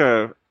almost like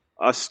a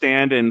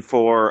stand-in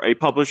for a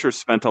publisher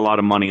spent a lot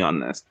of money on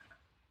this.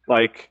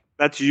 Like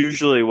that's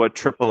usually what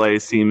AAA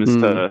seems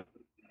to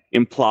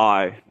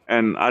imply,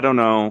 and I don't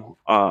know.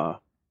 I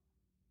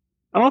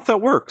don't know if that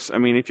works. I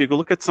mean, if you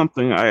look at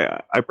something,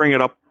 I bring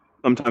it up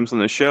sometimes on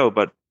the show,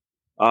 but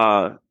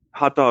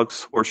Hot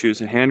Dogs,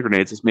 Horseshoes, and Hand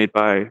Grenades is made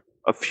by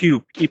a few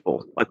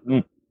people, like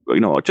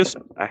just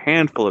a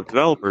handful of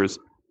developers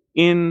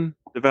in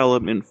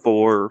development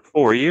for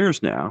 4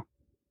 years now,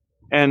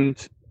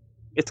 and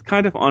it's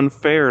kind of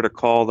unfair to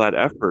call that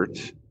effort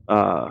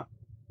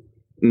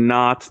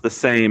not the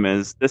same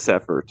as this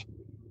effort.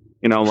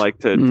 Like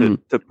to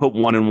put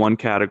one in one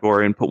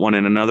category and put one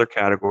in another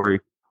category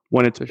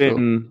when it's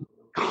been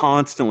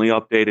constantly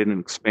updated and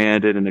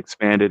expanded and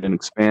expanded and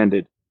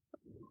expanded.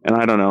 And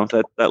I don't know,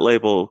 that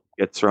label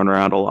gets thrown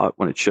around a lot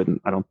when it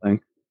shouldn't, I don't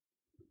think.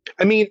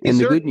 I mean, is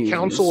there a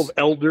council of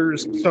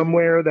elders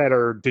somewhere that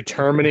are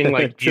determining,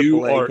 like,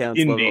 you are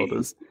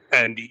indie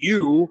and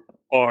you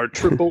are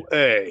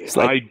AAA? It's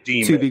like I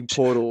deem two it. big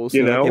portals,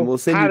 and we'll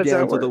send you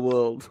down to the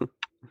world.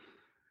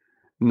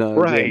 No.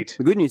 Right. Yeah.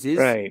 The good news is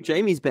Right.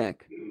 Jamie's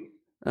back.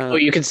 Oh,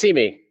 you can see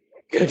me.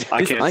 Good.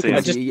 I can't see can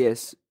him. see you,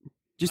 yes.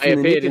 Just I in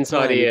the nick appeared of inside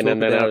time to Ian, talk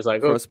and then I about was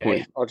like, okay,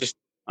 Frostpoint. I'll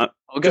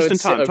go Just and in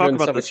sit time. over Talk in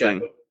about summer this chat.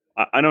 thing.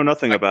 I know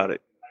nothing about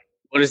it.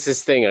 What is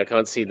this thing? I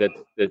can't see the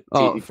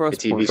Frostpoint.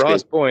 TV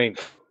screen. Frostpoint.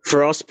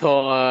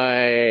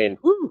 Frostpoint.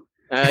 Woo.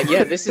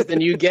 Yeah, this is the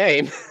new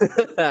game.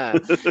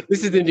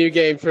 This is the new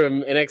game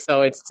from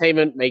InXile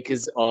Entertainment,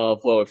 makers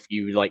of, well, if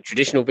you like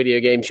traditional video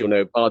games, you'll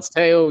know Bard's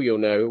Tale, you'll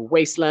know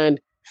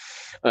Wasteland,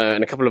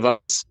 and a couple of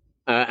others.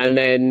 And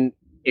then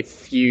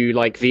if you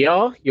like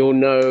VR, you'll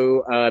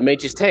know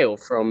Mage's Tale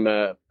from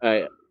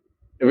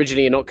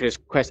originally an Oculus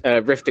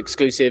Rift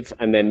exclusive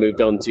and then moved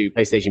on to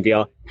PlayStation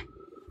VR.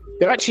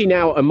 They're actually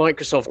now a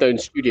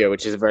Microsoft-owned studio,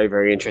 which is a very,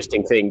 very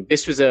interesting thing.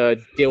 This was a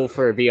deal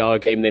for a VR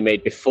game they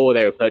made before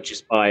they were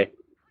purchased by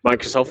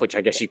Microsoft, which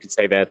I guess you could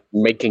say they're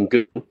making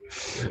good.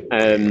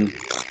 And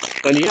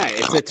yeah,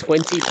 it's a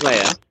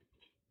 20-player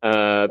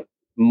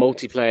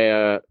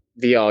multiplayer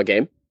VR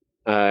game.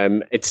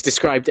 It's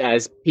described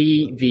as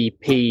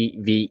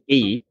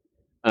PvPvE,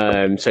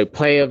 so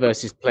player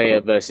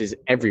versus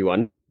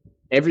everyone.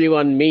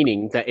 Everyone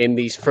meaning that in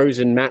these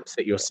frozen maps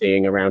that you're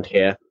seeing around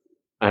here,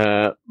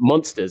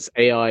 monsters,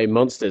 AI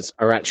monsters,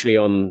 are actually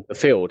on the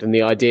field. And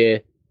the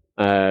idea,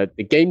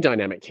 the game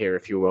dynamic here,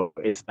 if you will,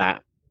 is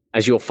that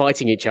as you're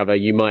fighting each other,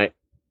 you might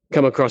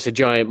come across a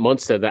giant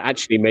monster that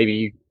actually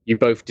maybe you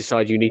both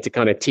decide you need to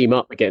kind of team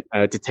up again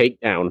to take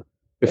down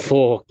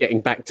before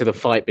getting back to the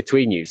fight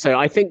between you. So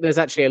I think there's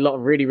actually a lot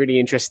of really, really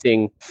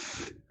interesting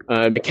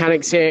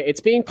mechanics here.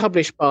 It's being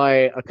published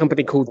by a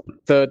company called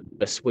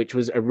Thirdless, which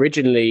was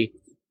originally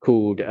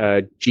called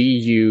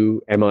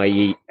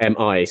GUMI,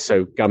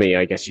 so Gummy,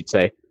 I guess you'd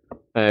say.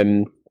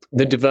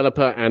 The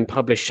developer and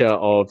publisher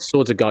of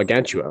Swords of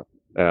Gargantua.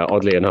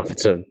 Oddly enough,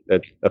 it's a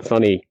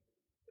funny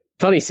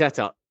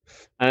setup.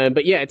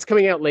 But yeah, it's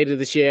coming out later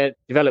this year,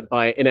 developed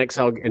by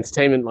InXile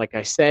Entertainment, like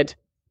I said.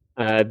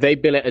 They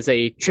bill it as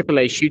a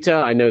AAA shooter.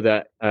 I know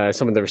that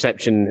some of the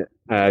reception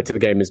to the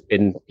game has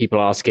been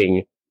people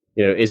asking,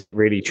 is it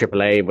really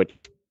AAA? Which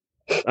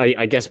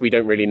I guess we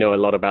don't really know a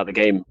lot about the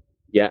game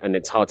yet, and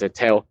it's hard to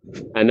tell.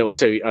 And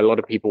also a lot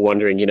of people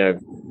wondering,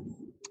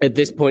 at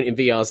this point in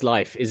VR's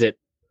life, is it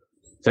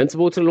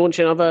sensible to launch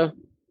another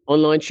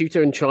online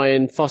shooter and try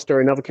and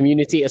foster another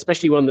community,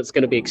 especially one that's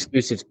going to be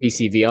exclusive to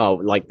PC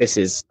VR, like this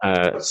is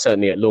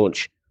certainly at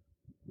launch?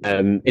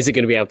 Is it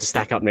going to be able to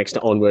stack up next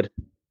to Onward?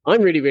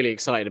 I'm really, really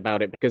excited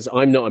about it because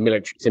I'm not a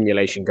military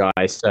simulation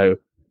guy. So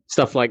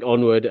stuff like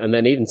Onward and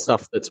then even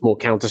stuff that's more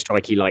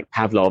Counter-Strike-y like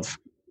Pavlov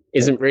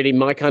isn't really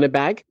my kind of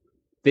bag.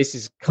 This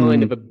is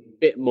kind of a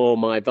bit more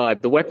my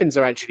vibe. The weapons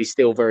are actually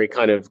still very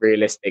kind of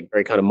realistic,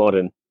 very kind of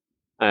modern.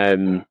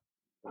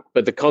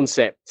 But the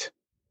concept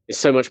is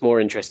so much more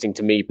interesting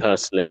to me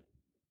personally.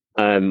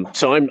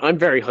 So I'm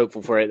very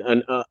hopeful for it.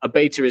 And a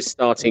beta is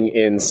starting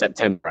in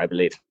September, I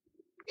believe.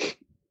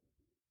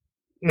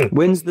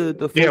 When's the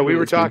full Yeah, we were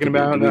release going talking to be?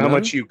 about Do we how know?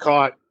 much you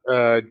caught.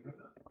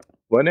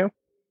 What now?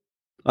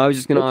 I was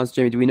just going to ask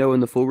Jamie, do we know when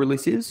the full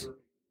release is?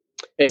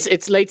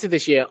 It's later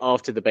this year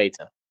after the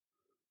beta.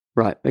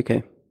 Right,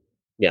 okay.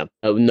 Yeah,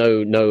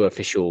 no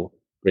official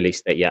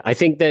release date yet. I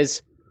think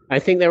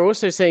they're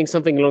also saying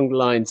something along the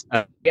lines.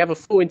 We have a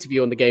full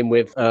interview on the game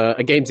with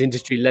a games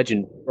industry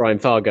legend, Brian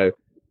Fargo,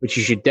 which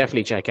you should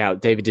definitely check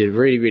out. David did a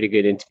really, really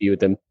good interview with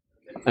them.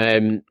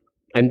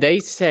 And they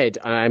said,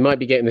 I might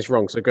be getting this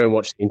wrong, so go and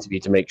watch the interview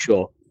to make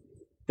sure,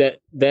 that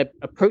they're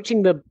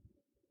approaching the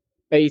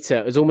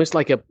beta as almost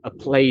like a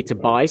play to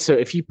buy. So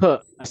if you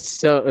put a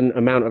certain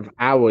amount of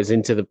hours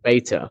into the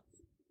beta,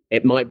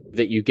 it might be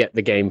that you get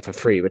the game for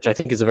free, which I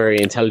think is a very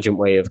intelligent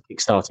way of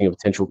kickstarting a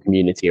potential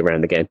community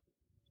around the game.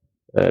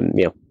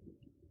 Yeah.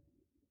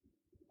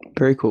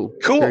 Very cool.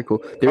 Cool. Very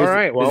cool. All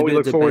right. Well, we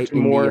look forward to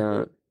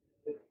more.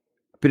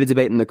 Bit of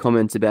debate in the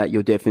comments about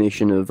your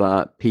definition of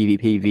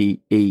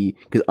PvPvE,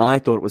 because I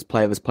thought it was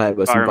player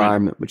versus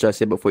environment, which I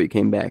said before you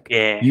came back.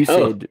 Yeah. You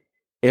said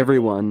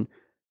everyone,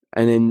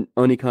 and then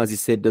Onikazi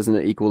said doesn't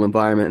it equal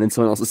environment, and then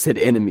someone else said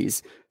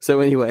enemies. So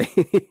anyway,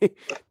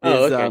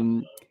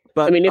 okay.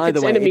 But I mean, if either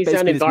it's way, enemies it and basically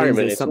just means environment,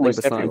 there's it's something almost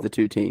besides everyone. the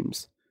two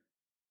teams.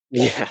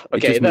 Yeah. It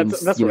Okay. just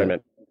That's means, what I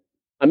meant.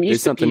 I'm used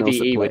to something else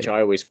at PvE, play. which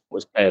I always thought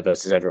was player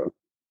versus everyone,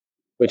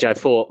 which I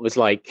thought was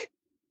like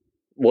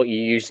what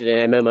you used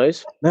in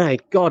MMOs. My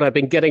God, I've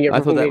been getting it I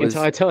thought wrong that the was-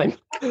 entire time.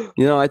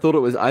 I thought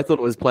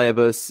it was player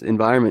versus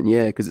environment,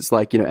 yeah, because it's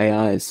like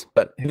AIs.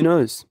 But who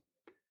knows?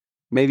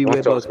 Maybe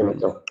we're both wrong.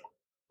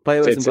 Player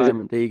versus It's-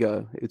 environment. There you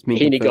go. It's me.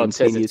 Heaney God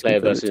says it's player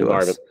versus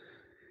environment.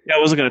 Yeah, I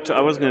was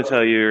gonna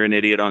tell you you're an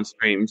idiot on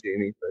stream,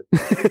 Jamie.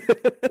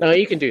 But No,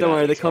 you can do that. Don't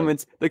worry. It's fine.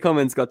 The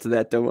comments got to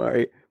that. Don't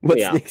worry.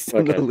 What's Yeah, next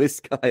on the okay.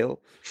 list,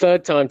 Kyle?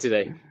 Third time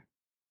today.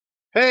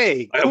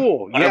 Hey, I have-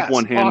 cool. I have Yes,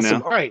 one hand awesome.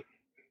 now. All right.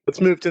 Let's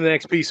move to the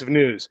next piece of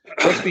news.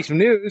 Next piece of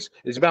news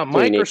is about Do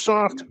we need-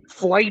 Microsoft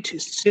Flight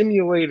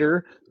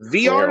Simulator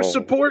VR Wow.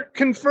 support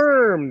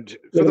confirmed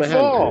for Look the at my hand.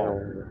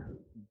 fall,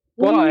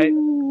 but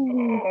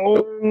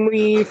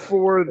only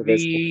for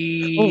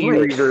the Oh,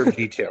 right. reverb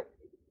detail.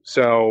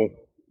 So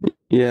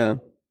Yeah.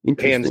 hands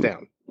Interesting.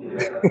 down.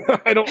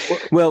 I don't.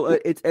 Well,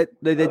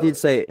 they did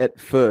say at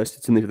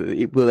first.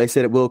 They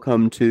said it will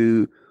come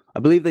to. I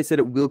believe they said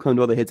it will come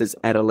to other headsets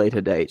at a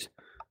later date.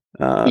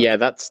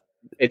 Once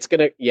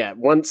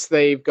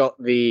they've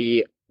got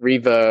the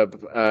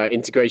Reverb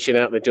integration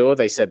out the door,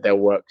 they said they'll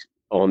work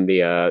on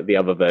the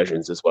other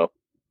versions as well.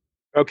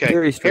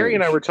 Okay, Harry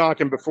and I were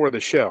talking before the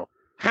show.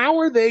 How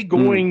are they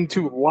going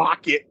to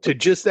lock it to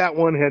just that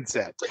one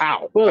headset?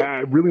 How? Well, I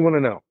really want to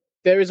know.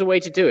 There is a way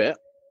to do it.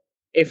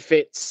 If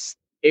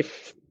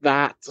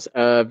that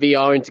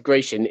VR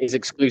integration is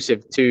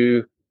exclusive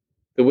to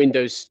the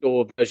Windows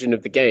Store version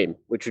of the game,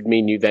 which would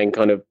mean you then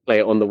kind of play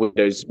it on the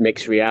Windows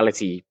mixed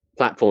reality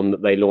platform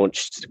that they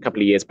launched a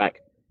couple of years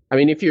back. I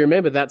mean, if you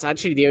remember, that's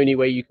actually the only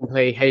way you can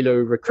play Halo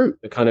Recruit,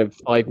 the kind of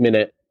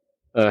 5-minute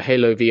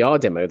Halo VR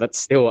demo. That's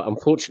still,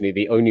 unfortunately,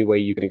 the only way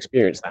you can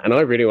experience that. And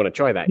I really want to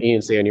try that.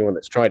 Ian's the only one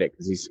that's tried it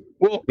because he's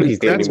the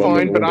that's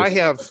only fine. But I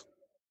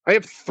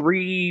have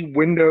 3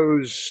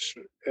 Windows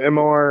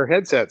MR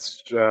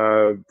headsets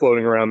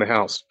floating around the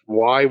house.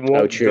 Why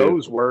won't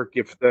those work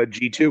if the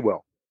G2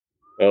 will?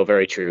 Oh,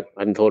 very true.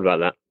 I hadn't thought about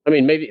that. I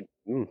mean, maybe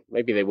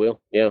they will.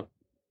 Yeah.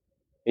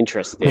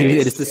 Interesting. Maybe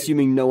they're just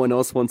assuming no one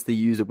else wants to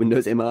use a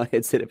Windows MR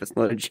headset if it's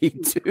not a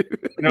G2.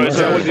 No, is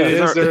that what it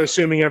is? They're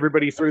assuming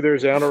everybody threw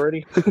theirs out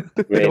already?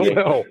 Maybe.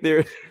 No.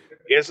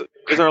 Is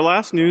our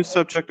last news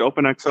subject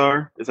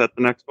OpenXR? Is that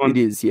the next one? It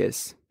is,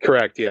 yes.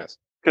 Correct, yes.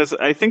 Because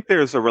I think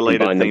there's a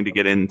related thing to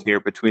get into here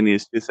between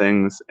these two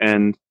things,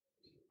 and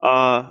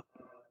I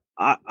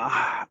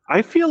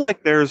feel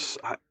like there's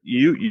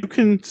you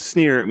can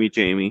sneer at me,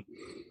 Jamie,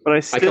 but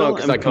I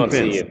can't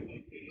see you.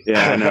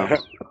 Yeah, I know.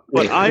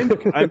 But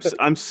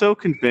I'm so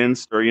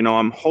convinced, or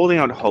I'm holding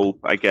out hope.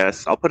 I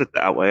guess I'll put it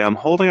that way. I'm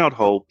holding out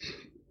hope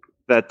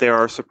that there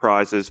are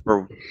surprises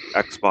for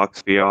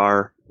Xbox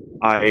VR.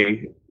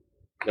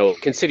 No,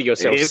 consider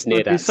yourself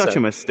sneered at. It's such a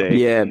mistake.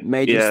 Yeah,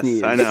 major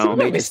sneers. I know.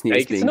 It's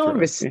not a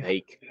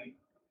mistake.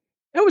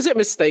 How was it a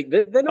mistake?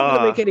 They're not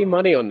going to make any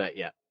money on that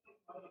yet.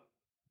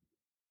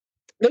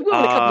 They will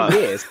in a couple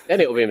of years.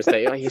 Then it will be a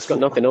mistake. He's got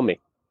nothing on me.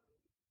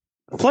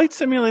 Flight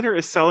Simulator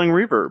is selling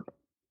Reverb.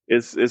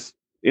 Is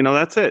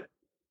that's it.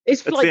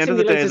 Is Flight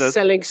Simulator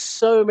selling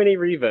so many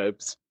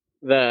Reverbs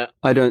that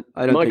I don't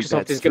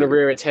Microsoft is going to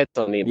rear its head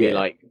on me and be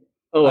like,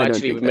 "Oh,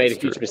 actually, we've made a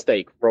huge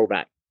mistake. Roll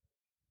back."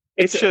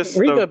 It's just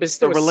Reverb is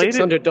still a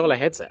 $600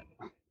 headset.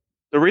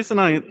 The reason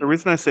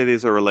I say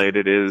these are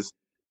related is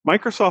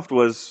Microsoft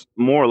was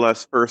more or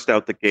less first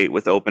out the gate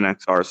with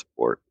OpenXR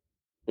support.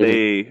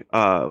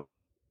 Mm-hmm.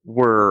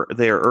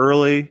 They are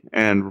early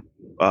and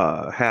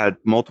had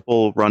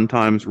multiple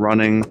runtimes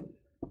running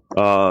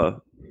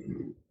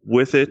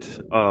with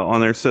it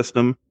on their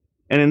system.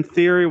 And in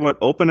theory, what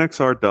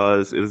OpenXR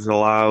does is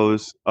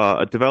allows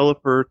a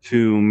developer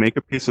to make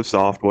a piece of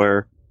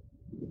software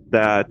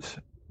that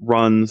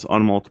runs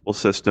on multiple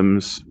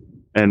systems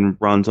and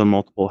runs on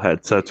multiple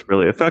headsets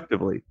really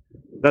effectively.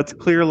 That's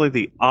clearly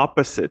the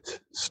opposite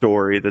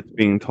story that's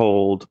being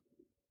told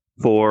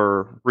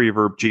for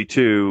Reverb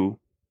G2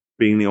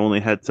 being the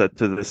only headset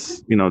to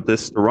this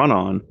to run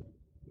on.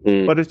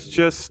 But it's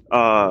just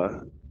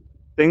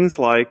things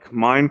like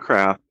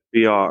Minecraft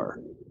VR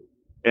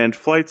and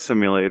Flight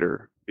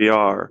Simulator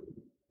VR.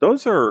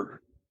 Those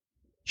are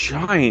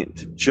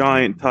giant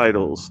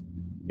titles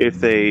if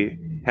they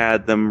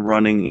had them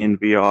running in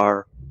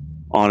VR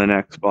on an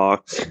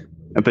Xbox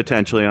and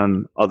potentially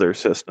on other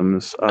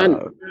systems,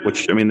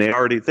 which they're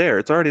already there.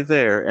 It's already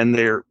there, and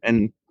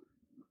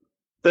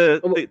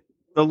the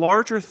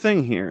larger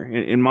thing here,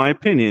 in my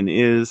opinion,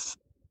 is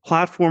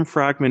platform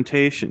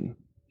fragmentation.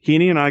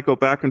 Heaney and I go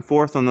back and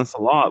forth on this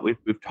a lot.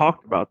 We've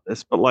talked about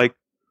this, but like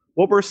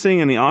what we're seeing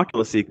in the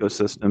Oculus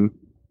ecosystem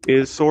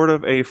is sort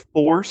of a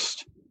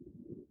forced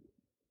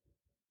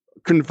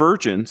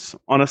convergence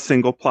on a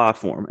single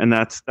platform, and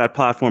that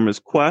platform is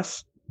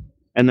Quest,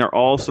 and they're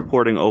all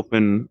supporting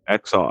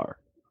OpenXR.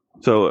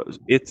 So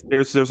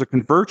there's a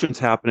convergence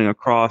happening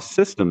across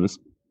systems,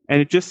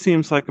 and it just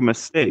seems like a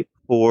mistake.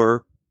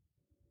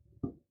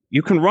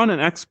 You can run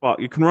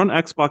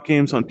Xbox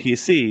games on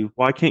PC.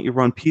 Why can't you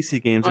run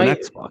PC games on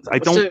Xbox?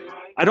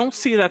 I don't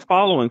see that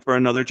following for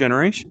another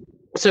generation.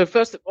 So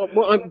first,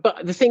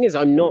 but the thing is,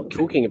 I'm not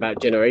talking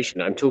about generation.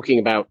 I'm talking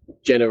about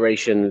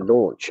generation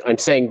launch. I'm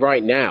saying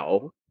right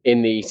now,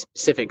 in the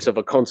specifics of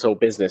a console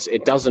business,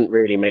 it doesn't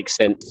really make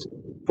sense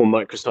for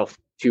Microsoft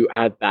to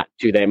add that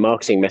to their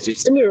marketing message.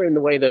 Similar in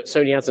the way that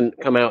Sony hasn't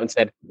come out and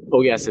said,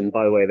 "Oh yes, and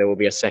by the way, there will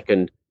be a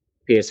second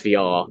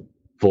PSVR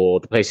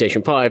for the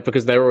PlayStation 5,"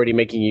 because they're already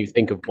making you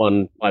think of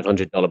one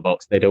 $500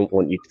 box. They don't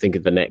want you to think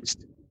of the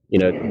next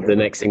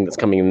thing that's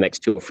coming in the next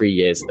 2 or 3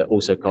 years that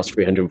also costs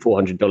 $300,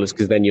 $400,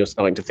 because then you're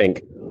starting to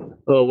think,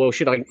 oh, well,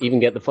 should I even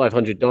get the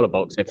 $500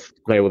 box if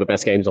to play all the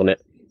best games on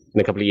it?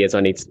 In a couple of years, I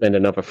need to spend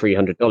another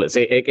 $300.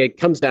 It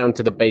comes down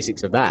to the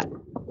basics of that.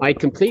 I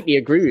completely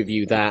agree with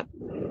you that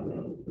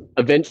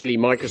eventually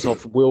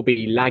Microsoft will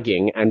be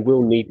lagging and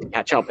will need to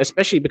catch up,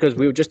 especially because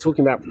we were just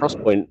talking about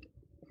Frostpoint,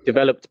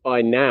 developed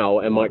by Now,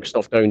 a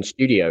Microsoft-owned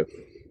studio.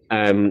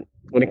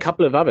 and a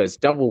couple of others.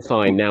 Double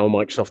Fine, now a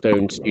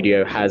Microsoft-owned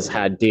studio, has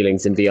had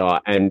dealings in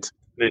VR. And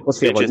what's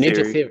the other one?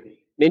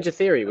 Ninja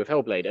Theory with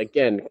Hellblade.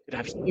 Again, could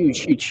have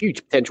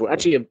huge potential.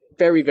 Actually, a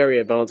very, very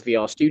advanced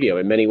VR studio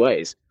in many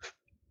ways.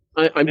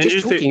 I'm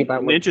just talking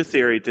about... Ninja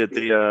Theory did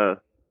the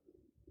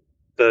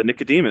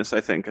Nicodemus,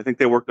 I think. I think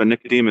they worked on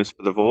Nicodemus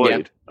for the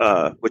Void,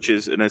 which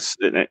is an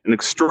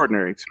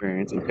extraordinary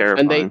experience and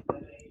terrifying.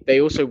 And they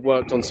also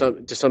worked on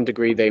to some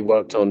degree. They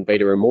worked on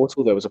Vader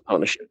Immortal. There was a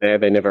partnership there.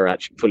 They never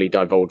actually fully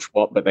divulged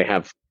what, but they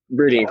have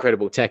really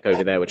incredible tech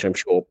over there, which I'm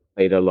sure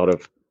played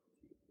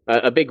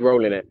a big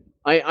role in it.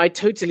 I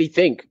totally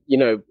think,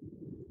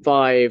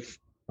 5.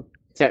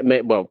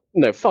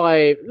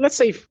 Let's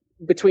say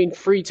between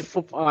 3 to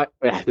 5.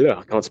 I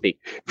can't speak.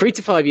 3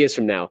 to 5 years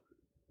from now,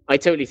 I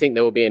totally think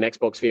there will be an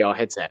Xbox VR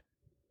headset.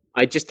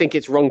 I just think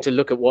it's wrong to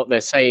look at what they're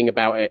saying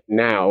about it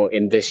now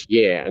in this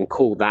year and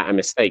call that a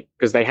mistake,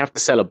 because they have to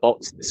sell a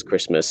box this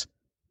Christmas.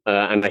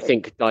 And I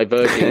think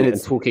diverging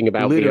and talking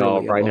about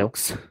VR right now,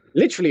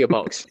 literally a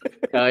box,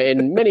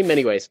 in many,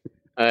 many ways.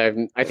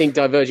 I think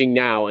diverging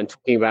now and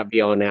talking about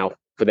VR now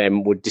for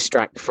them would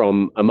distract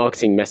from a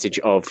marketing message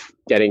of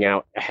getting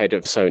out ahead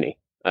of Sony.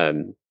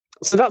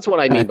 So that's what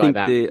I mean by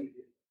that.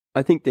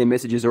 I think their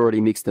message is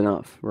already mixed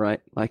enough, right?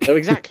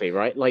 Exactly,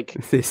 right? Like,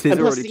 there's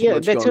already too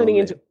much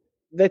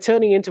they're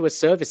turning into a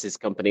services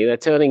company. They're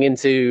turning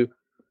into,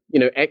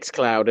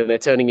 xCloud, and they're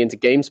turning into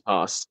Games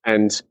Pass.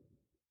 And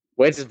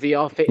where does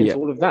VR fit into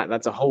all of that?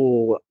 That's a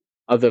whole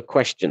other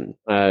question.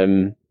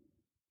 But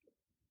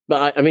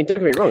I mean, don't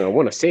get me wrong. I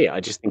want to see it.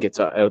 I just think it's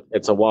a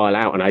while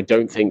out, and I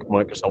don't think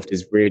Microsoft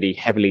is really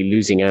heavily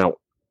losing out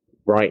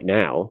right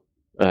now,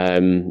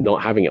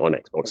 not having it on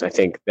Xbox. I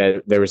think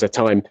there is a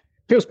time.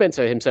 Phil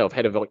Spencer himself,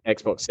 head of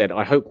Xbox, said,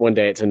 "I hope one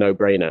day it's a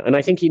no-brainer," and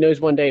I think he knows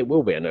one day it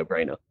will be a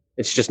no-brainer.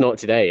 It's just not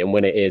today, and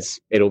when it is,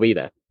 it'll be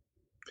there.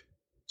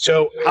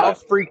 So how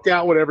freaked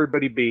out would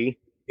everybody be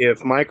if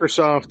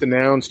Microsoft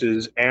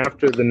announces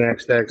after the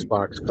next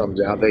Xbox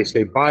comes out, they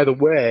say, by the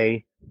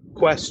way,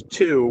 Quest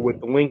 2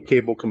 with the link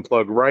cable can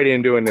plug right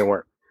into a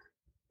network?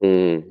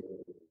 Could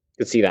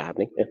see that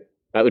happening. Yeah.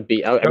 That would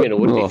be. I mean, I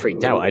wouldn't be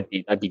freaked out. I'd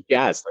be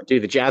jazzed. I'd do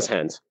the jazz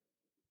hands.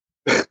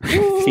 You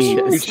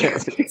can't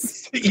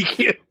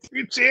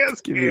do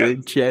jazz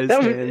hands. Jazz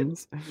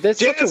hands.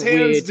 Jazz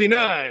hands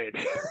denied.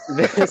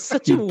 There's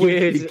such a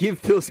weird. You give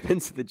Phil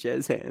Spencer the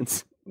jazz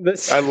hands.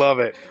 I love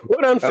it.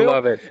 Well done, Phil. I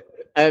love it.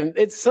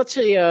 It's such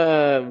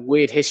a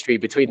weird history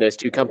between those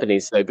two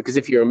companies, though, because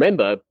if you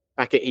remember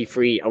back at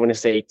E3, I want to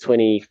say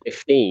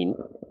 2015,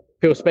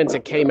 Phil Spencer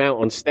came out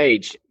on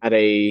stage at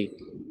a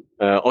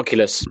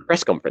Oculus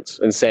press conference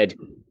and said,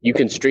 "You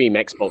can stream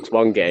Xbox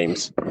One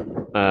games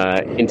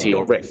into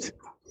your Rift."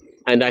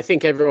 And I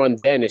think everyone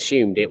then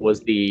assumed it was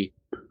the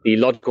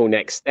logical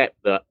next step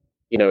that,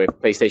 if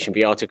PlayStation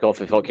VR took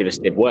off, if Oculus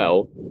did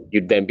well,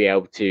 you'd then be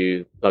able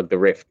to plug the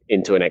Rift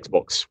into an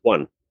Xbox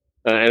One.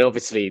 And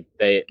obviously,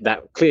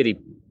 that clearly,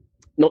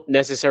 not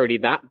necessarily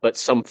that, but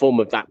some form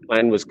of that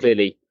plan was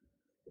clearly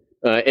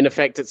in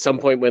effect at some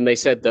point when they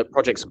said that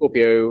Project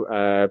Scorpio,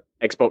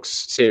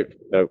 Xbox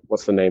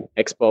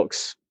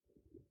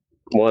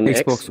One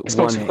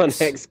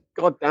X.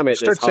 God damn it!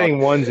 Start saying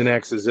ones and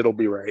X's, it'll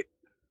be right.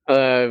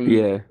 At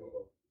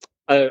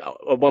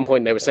one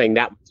point they were saying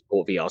that was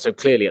for VR. So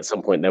clearly, at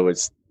some point there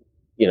was,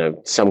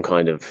 some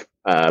kind of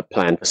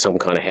plan for some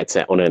kind of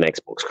headset on an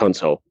Xbox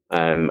console,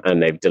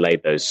 and they've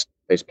delayed those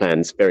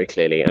plans very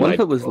clearly. And what if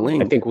it was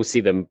Link? I think we'll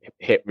see them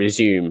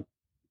resume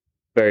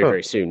very,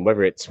 very soon,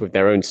 whether it's with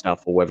their own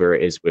stuff or whether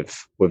it is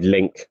with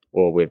Link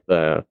or with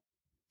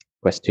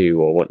Quest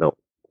 2 or whatnot.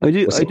 I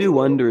do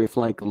wonder if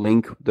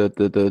Link,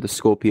 the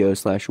Scorpio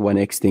 /One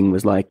X thing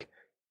was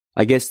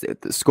I guess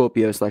the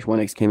Scorpio /One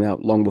X came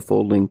out long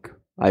before Link.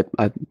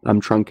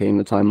 I'm truncating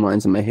the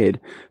timelines in my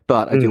head,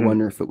 but I do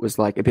wonder if it was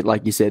a bit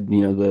like you said,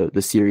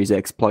 the Series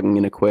X plugging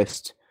in a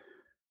Quest.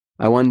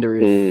 I wonder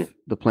if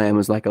the plan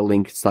was like a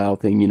Link style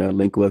thing.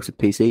 Link works with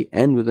PC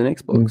and with an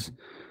Xbox.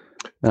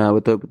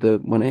 With the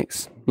One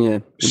X. Yeah.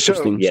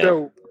 Interesting.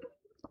 So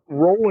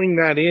rolling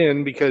that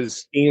in,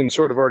 because Ian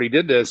sort of already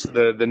did this,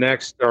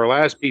 our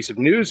last piece of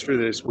news for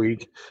this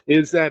week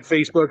is that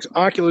Facebook's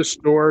Oculus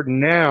Store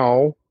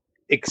now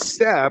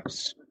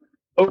accepts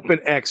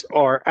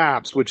OpenXR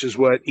apps, which is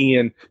what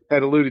Ian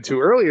had alluded to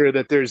earlier,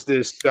 that there's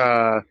this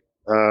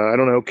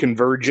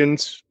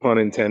convergence, pun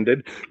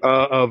intended,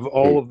 of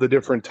all of the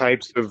different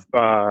types of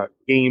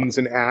games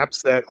and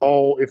apps that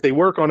all, if they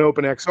work on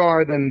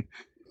OpenXR, then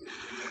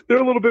they're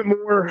a little bit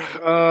more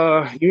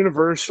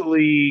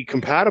universally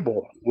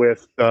compatible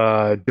with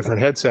different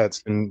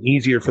headsets and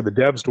easier for the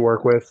devs to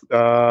work with.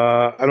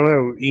 I don't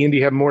know, Ian, do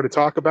you have more to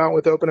talk about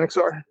with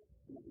OpenXR?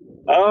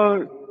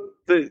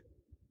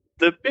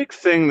 The big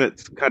thing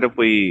that's kind of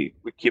we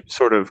keep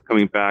sort of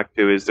coming back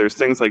to is there's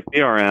things like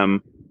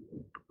VRM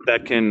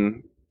that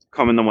can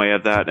come in the way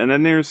of that. And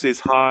then there's these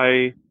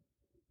high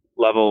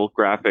level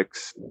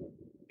graphics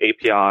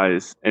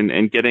APIs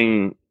and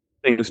getting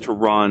things to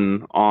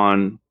run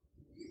on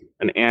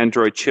an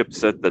Android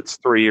chipset that's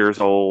 3 years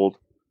old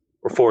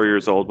or 4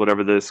 years old,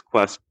 whatever this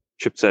Quest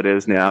chipset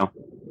is now.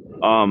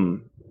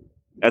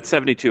 at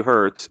 72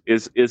 hertz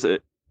is a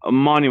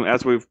monument,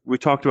 as we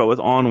talked about with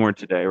Onward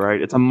today,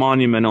 right? It's a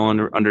monumental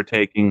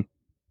undertaking,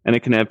 and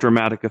it can have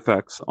dramatic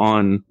effects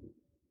on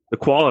the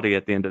quality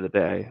at the end of the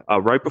day.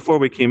 Right before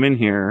we came in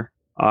here,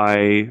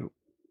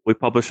 we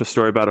published a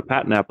story about a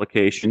patent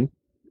application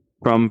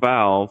from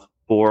Valve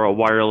for a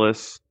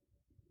wireless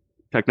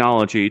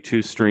technology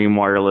to stream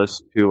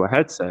wireless to a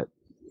headset.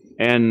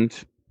 And,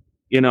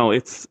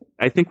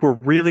 I think we're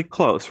really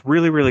close,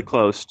 really, really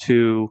close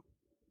to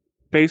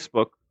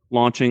Facebook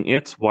launching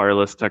its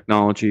wireless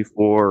technology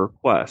for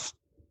Quest.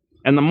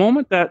 And the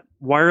moment that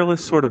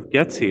wireless sort of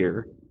gets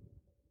here,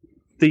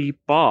 the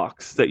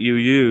box that you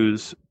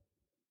use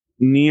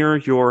near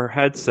your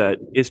headset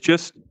is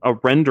just a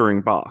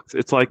rendering box.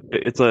 It's like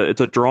it's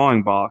a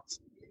drawing box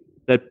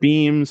that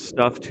beams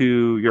stuff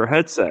to your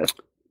headset.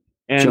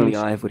 And Johnny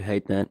Ive would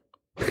hate that.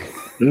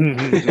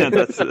 Yeah,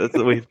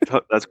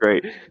 that's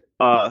great.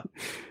 But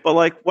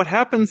like, what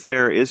happens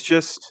there is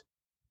just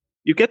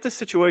you get this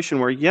situation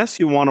where, yes,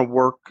 you want to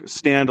work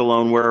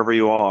standalone wherever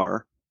you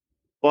are,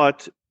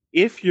 but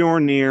if you're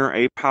near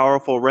a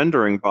powerful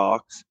rendering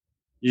box,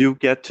 you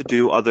get to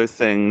do other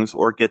things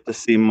or get to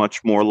see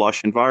much more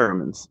lush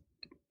environments.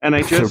 And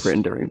I just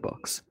rendering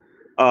box.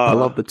 I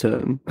love the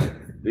term.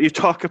 You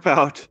talk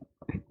about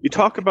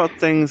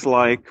things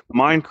like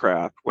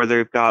Minecraft, where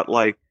they've got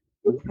like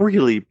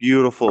really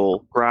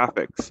beautiful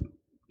graphics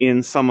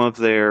in some of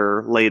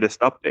their latest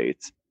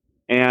updates.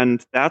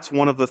 And that's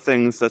one of the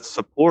things that's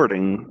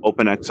supporting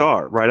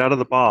OpenXR. Right out of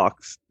the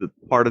box,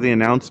 part of the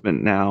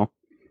announcement now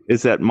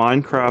is that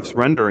Minecraft's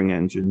rendering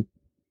engine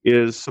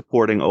is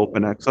supporting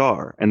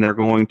OpenXR, and they're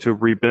going to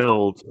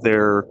rebuild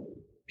their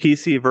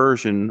PC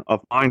version of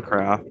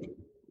Minecraft,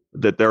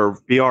 their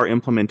VR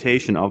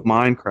implementation of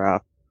Minecraft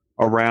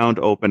around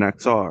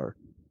OpenXR.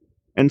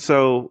 And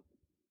so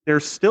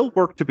there's still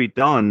work to be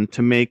done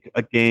to make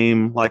a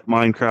game like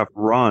Minecraft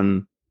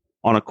run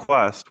on a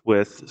Quest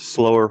with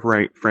slower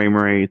frame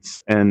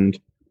rates and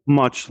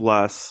much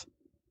less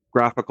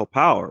graphical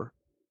power.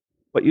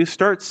 But you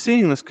start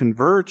seeing this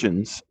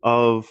convergence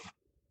of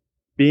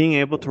being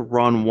able to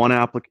run one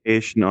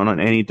application on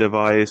any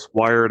device,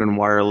 wired and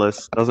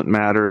wireless, doesn't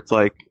matter. It's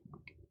like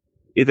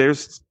it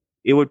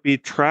would be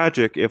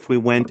tragic if we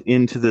went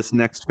into this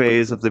next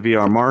phase of the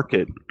VR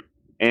market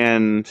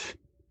and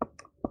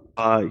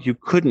you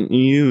couldn't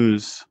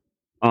use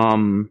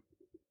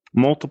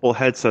multiple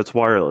headsets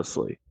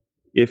wirelessly.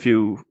 If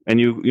you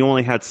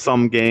only had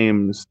some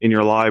games in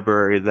your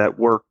library that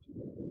worked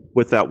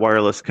with that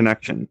wireless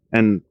connection,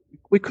 and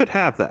we could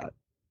have that.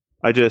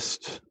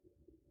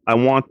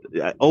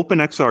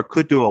 OpenXR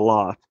could do a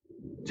lot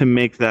to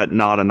make that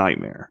not a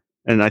nightmare,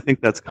 and I think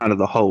that's kind of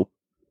the hope.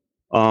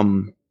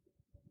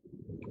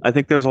 I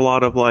think there's a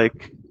lot of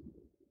like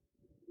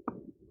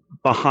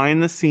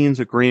behind the scenes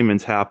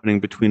agreements happening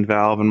between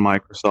Valve and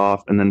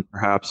Microsoft, and then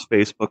perhaps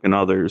Facebook and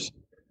others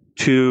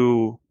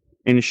to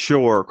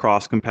ensure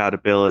cross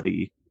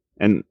compatibility.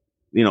 And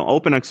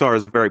OpenXR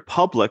is a very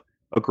public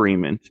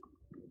agreement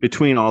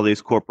between all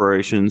these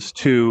corporations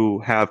to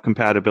have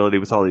compatibility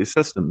with all these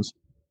systems.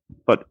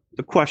 But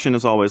the question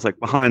is always like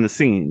behind the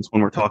scenes,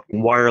 when we're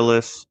talking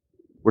wireless,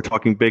 we're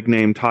talking big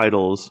name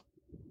titles,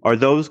 are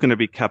those going to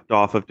be kept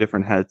off of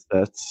different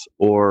headsets,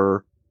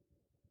 or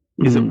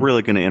is it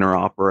really going to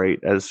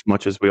interoperate as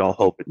much as we all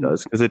hope it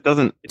does? Because it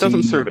doesn't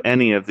serve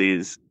any of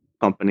these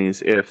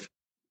companies if,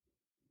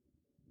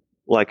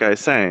 like I was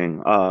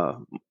saying,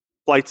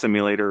 Flight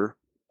Simulator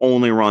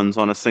only runs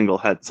on a single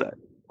headset.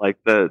 Like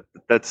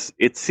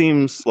it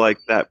seems like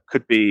that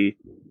could be.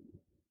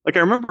 Like,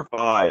 I remember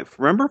Vive.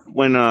 Remember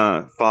when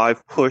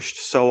Vive pushed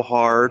so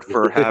hard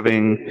for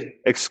having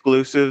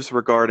exclusives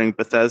regarding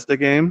Bethesda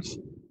games?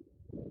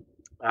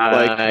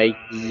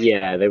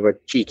 Yeah, they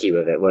were cheeky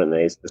with it, weren't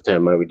they? Is the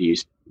term I would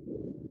use.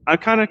 I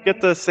kind of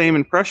get the same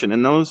impression,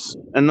 and those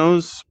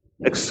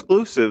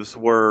exclusives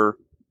were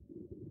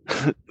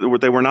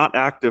they were not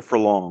active for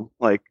long.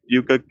 Like,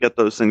 you could get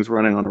those things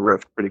running on a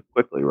Rift pretty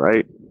quickly,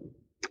 right?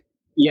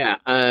 Yeah.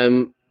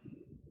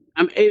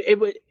 It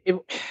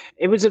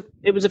was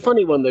a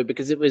funny one though,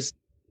 because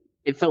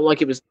it felt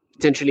like it was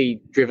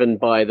potentially driven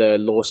by the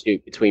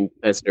lawsuit between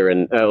Bethesda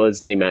and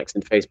ZeniMax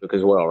and Facebook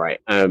as well, right?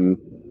 But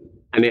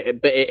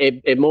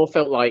it more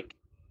felt like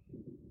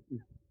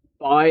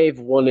Vive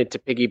wanted to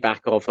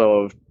piggyback off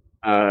of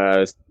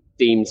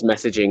Steam's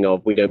messaging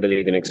of we don't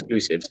believe in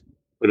exclusives,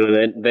 but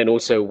then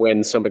also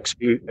when some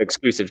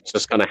exclusives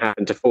just kind of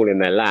happened to fall in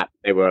their lap,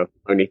 they were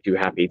only too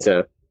happy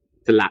to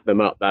lap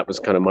them up. That was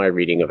kind of my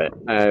reading of it.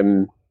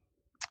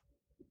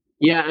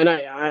 Yeah, and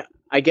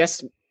I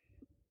guess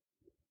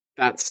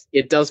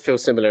it does feel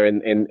similar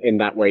in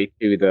that way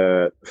to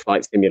the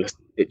flight simulator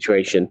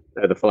situation.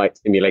 I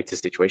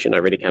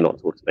really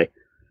cannot talk today.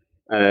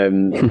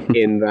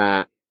 In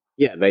that,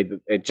 yeah,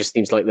 it just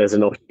seems like there's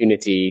an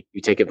opportunity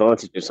to take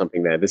advantage of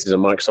something there. This is a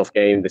Microsoft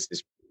game. This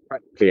is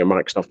practically a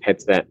Microsoft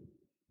headset.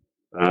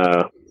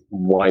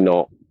 Why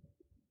not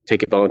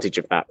take advantage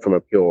of that from a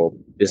pure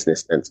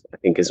business sense? I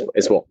think is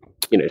what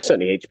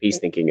certainly HP's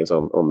thinking is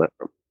on that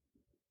front.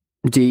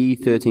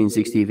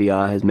 D1360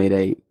 VR has made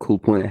a cool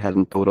point I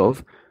hadn't thought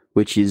of,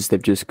 which is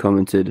they've just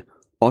commented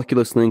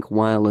Oculus Link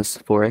wireless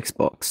for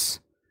Xbox.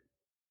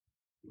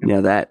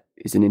 Now that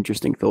is an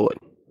interesting thought.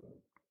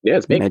 Yeah,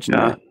 it's big. Imagine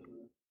that.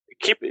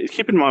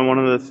 Keep in mind, one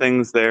of the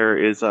things there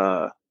is,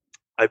 I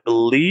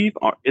believe,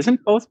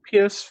 isn't both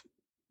PS4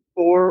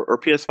 or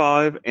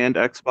PS5 and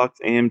Xbox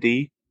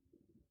AMD?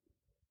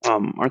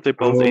 Aren't they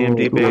both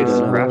AMD based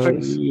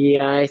graphics?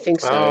 Yeah, I think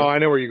so. Oh, I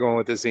know where you're going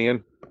with this,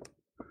 Ian.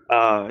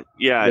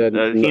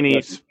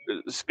 Heaney,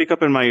 speak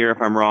up in my ear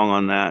if I'm wrong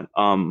on that.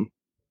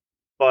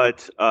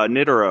 But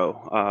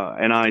Nitero,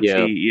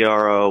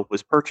 Nitero,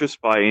 was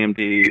purchased by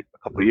AMD a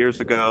couple of years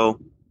ago,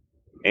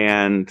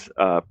 and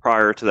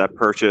prior to that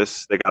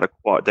purchase, they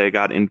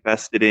got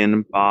invested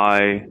in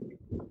by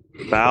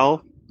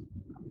Valve.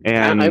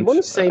 And I want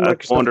to say I've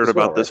wondered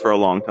about this for a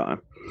long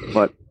time,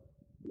 but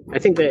I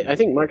think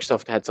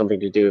Microsoft had something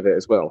to do with it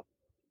as well.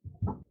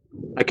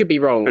 I could be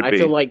wrong. I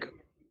feel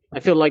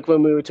like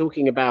when we were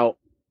talking about,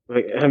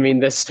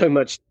 there's so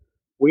much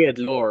weird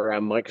lore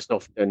around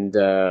Microsoft and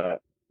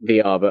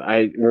VR, but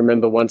I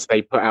remember once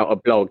they put out a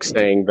blog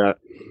saying that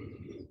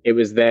it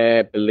was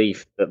their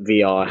belief that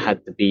VR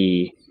had to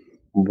be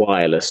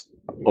wireless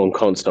on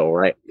console,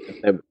 right?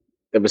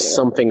 There was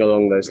something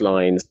along those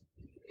lines.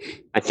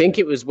 I think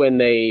it was when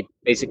they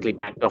basically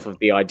backed off of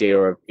the idea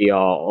of VR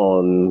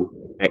on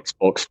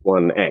Xbox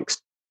One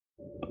X.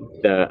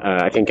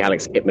 I think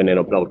Alex Kipman in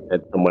a blog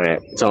said somewhere,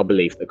 it's our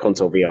belief that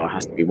console VR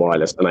has to be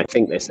wireless. And I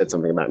think they said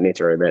something about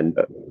Nitro then,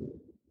 but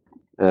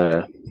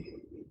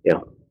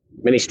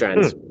many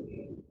strands.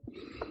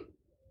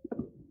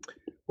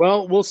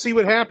 Well, we'll see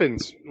what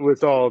happens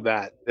with all of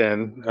that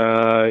then.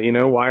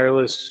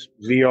 Wireless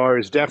VR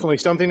is definitely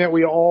something that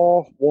we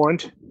all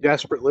want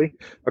desperately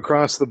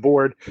across the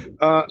board.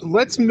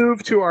 Let's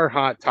move to our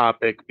hot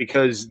topic,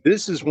 because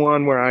this is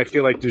one where I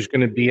feel like there's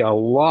going to be a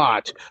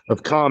lot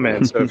of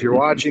comments. So if you're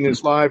watching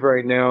this live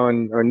right now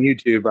on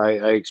YouTube,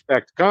 I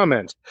expect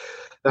comments.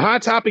 The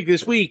hot topic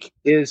this week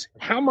is,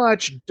 how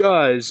much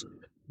does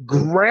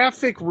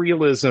graphic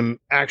realism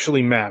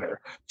actually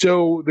matter?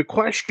 So the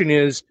question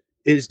is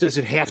does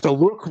it have to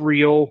look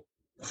real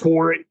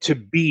for it to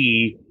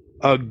be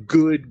a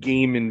good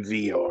game in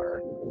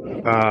VR?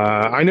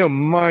 I know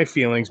my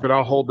feelings, but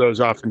I'll hold those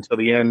off until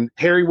the end.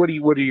 Harry, what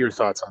are your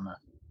thoughts on that?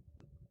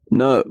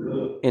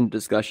 No, end of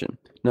discussion.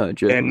 No,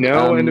 joke. And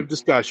no end of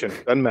discussion.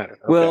 Doesn't matter.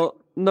 Okay. Well,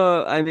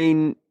 no,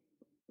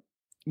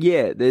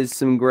 there's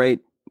some great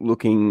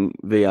looking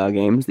VR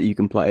games that you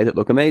can play that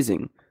look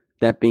amazing.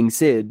 That being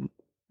said,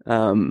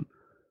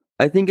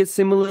 I think it's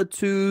similar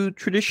to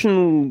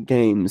traditional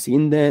games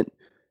in that,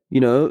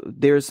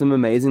 there are some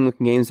amazing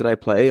looking games that I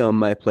play on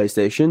my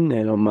PlayStation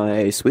and on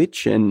my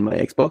Switch and my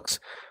Xbox,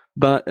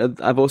 but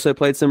I've also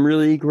played some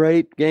really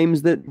great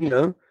games that,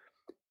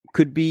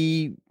 could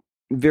be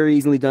very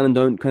easily done and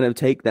don't kind of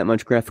take that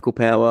much graphical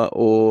power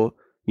or,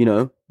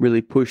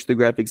 really push the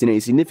graphics in a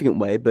significant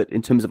way, but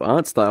in terms of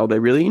art style, they're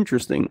really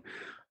interesting.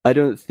 I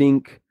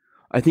think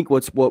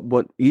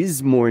what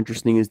is more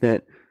interesting is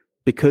that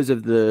because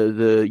of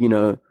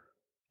the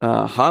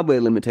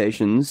hardware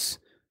limitations,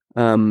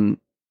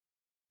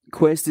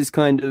 Quest is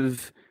kind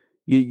of,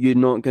 you're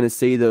not going to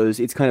see those.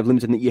 It's kind of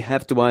limited in that you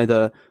have to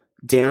either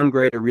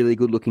downgrade a really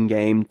good looking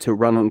game to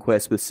run on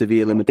Quest with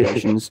severe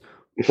limitations,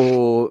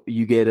 or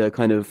you get a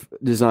kind of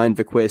design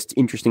for Quest,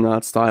 interesting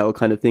art style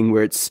kind of thing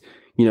where it's,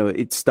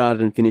 it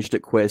started and finished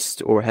at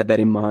Quest or had that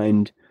in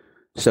mind.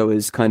 So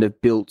is kind of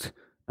built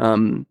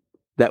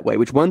that way,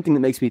 which one thing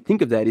that makes me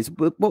think of that is,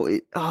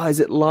 is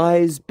it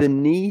Lies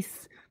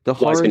Beneath, the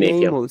horror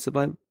game or the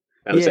survival?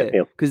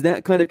 Because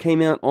that kind of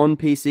came out on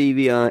PC,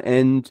 VR,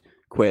 and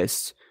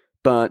Quest.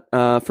 But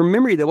from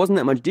memory, there wasn't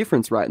that much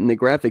difference, right, in the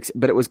graphics.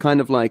 But it was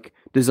kind of like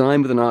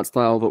designed with an art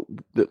style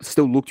that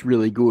still looked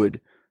really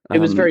good. It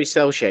was very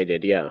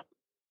cel-shaded, yeah.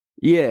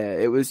 Yeah,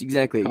 it was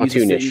exactly.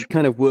 Cartoonish. You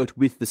kind of worked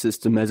with the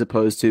system as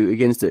opposed to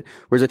against it.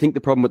 Whereas I think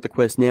the problem with the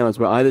Quest now is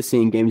we're either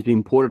seeing games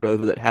being ported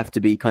over that have to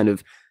be kind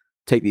of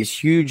take these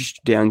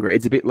huge downgrades.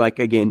 It's a bit like,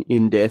 again,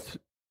 In Death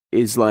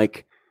is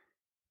like,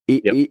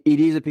 it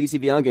is a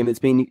PC VR game that's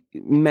been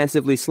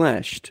massively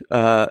slashed.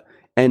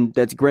 And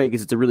that's great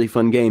because it's a really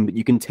fun game, but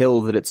you can tell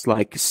that it's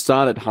like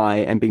started high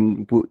and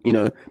been,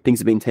 things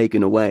have been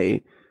taken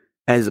away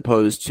as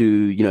opposed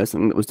to,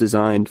 something that was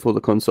designed for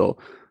the console.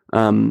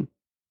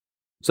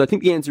 So I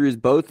think the answer is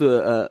both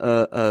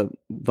are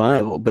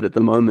viable, but at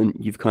the moment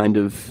you've kind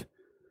of,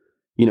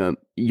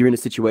 you're in a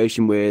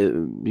situation where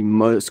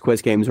most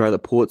Quest games are either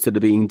ports that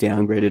are being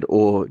downgraded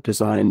or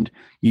designed.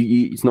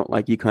 It's not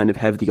like you kind of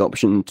have the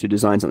option to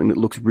design something that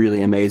looks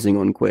really amazing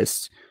on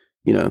Quest,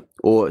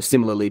 or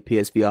similarly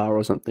PSVR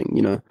or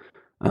something,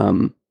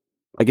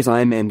 I guess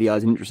Iron Man VR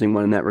is an interesting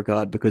one in that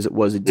regard because it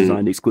was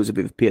designed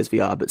exclusively for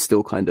PSVR, but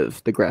still kind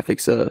of the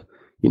graphics are,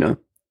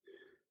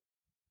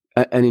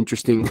 an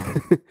interesting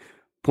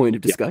point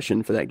of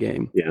discussion for that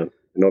game. Yeah,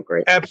 not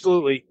great.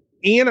 Absolutely.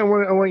 Ian, I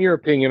want your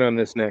opinion on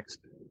this next.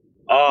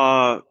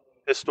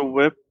 Pistol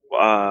Whip.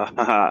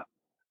 Sorry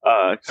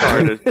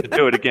to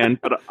do it again,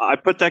 but I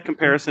put that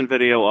comparison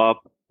video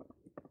up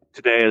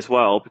today as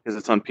well because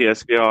it's on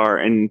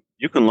PSVR, and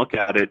you can look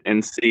at it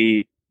and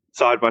see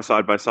side by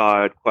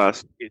side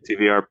Quest,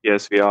 PCVR,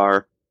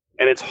 PSVR,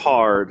 and it's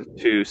hard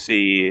to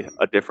see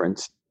a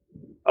difference.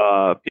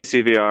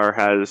 PCVR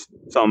has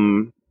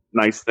some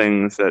nice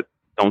things that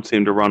don't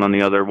seem to run on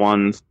the other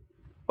ones,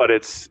 but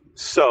it's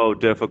so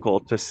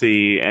difficult to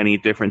see any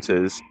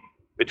differences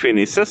between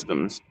these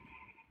systems.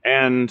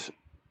 And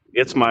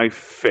it's my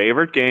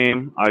favorite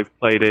game. I've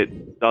played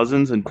it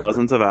dozens and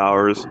dozens of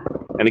hours,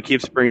 and it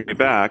keeps bringing me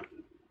back.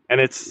 And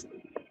it's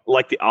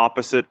like the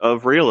opposite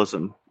of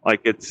realism.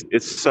 Like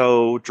it's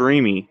so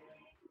dreamy,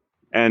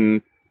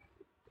 and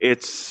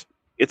it's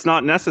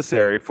not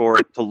necessary for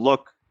it to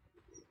look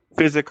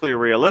physically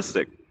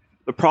realistic.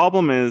 The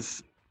problem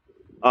is,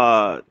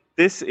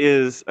 this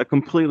is a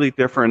completely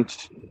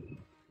different.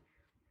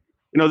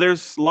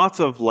 There's lots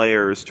of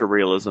layers to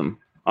realism.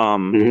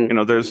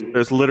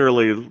 There's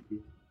literally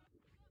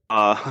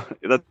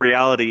that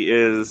reality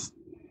is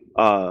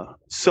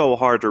so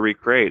hard to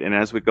recreate, and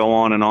as we go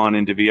on and on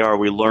into VR,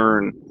 we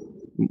learn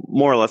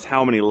more or less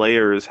how many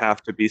layers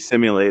have to be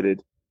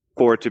simulated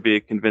for it to be a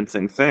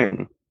convincing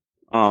thing.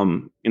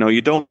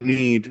 You don't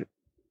need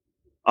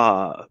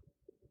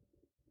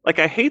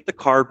I hate the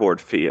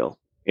cardboard feel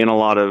in a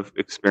lot of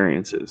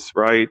experiences,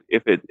 right?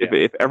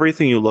 If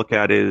everything you look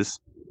at is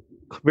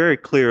very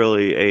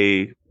clearly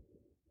a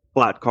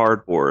flat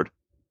cardboard,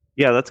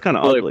 yeah, that's kind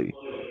of ugly.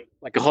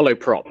 Like a hollow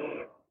prop.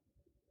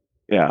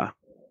 Yeah.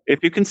 If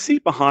you can see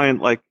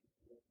behind,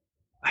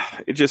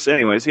 it just,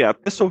 anyways, yeah,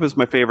 Pistol Whip is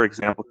my favorite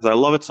example because I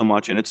love it so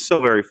much, and it's so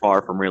very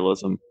far from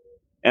realism.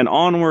 And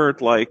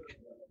Onward,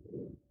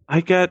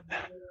 I got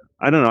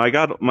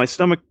my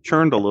stomach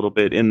churned a little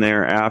bit in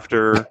there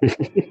after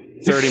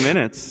 30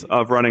 minutes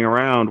of running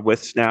around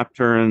with snap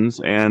turns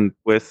and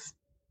with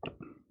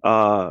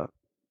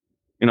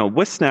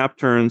snap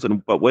turns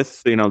but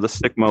with the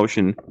stick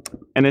motion,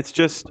 and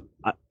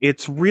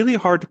it's really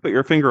hard to put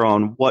your finger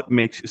on what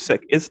makes you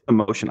sick. It's the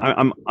motion.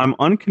 I'm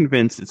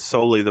unconvinced it's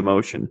solely the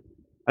motion.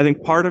 I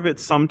think part of it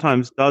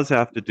sometimes does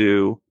have to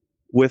do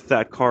with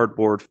that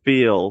cardboard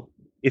feel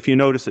if you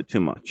notice it too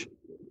much.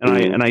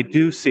 And I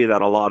do see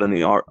that a lot in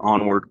the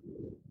Onward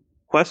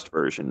Quest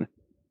version,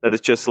 that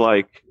it's just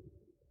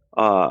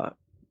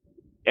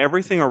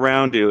everything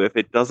around you, if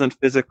it doesn't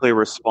physically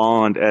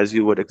respond as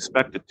you would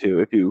expect it to,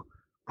 if you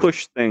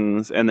push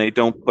things and they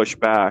don't push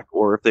back,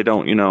 or if they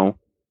don't, you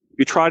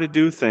try to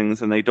do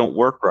things and they don't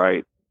work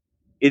right,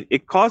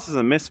 it causes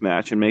a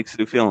mismatch and makes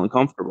you feel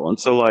uncomfortable. And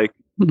so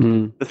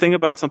the thing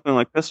about something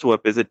like Pistol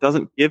Whip is it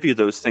doesn't give you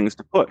those things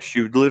to push.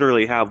 You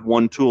literally have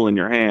one tool in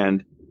your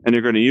hand and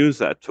you're going to use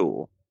that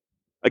tool.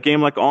 A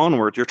game like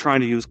Onward, you're trying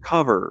to use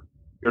cover.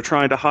 You're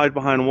trying to hide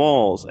behind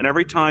walls. And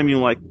every time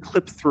you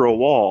clip through a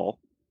wall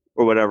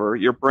or whatever,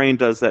 your brain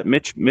does that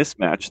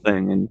mismatch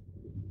thing. And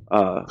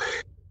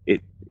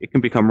it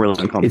can become really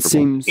uncomfortable. It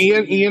seems,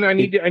 Ian, I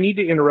need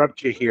to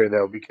interrupt you here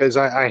though, because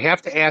I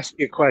have to ask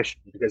you a question,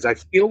 because I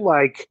feel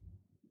like,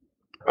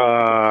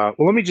 let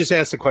me just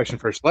ask the question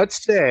first.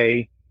 Let's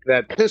say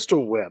that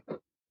Pistol Whip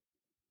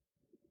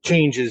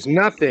changes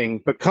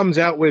nothing, but comes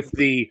out with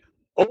the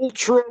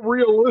ultra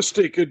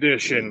realistic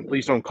edition.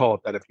 Please don't call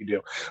it that if you do.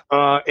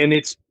 And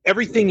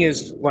everything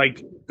is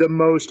the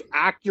most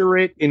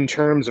accurate in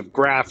terms of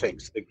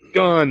graphics, the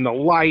gun, the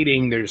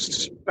lighting,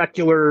 there's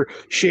specular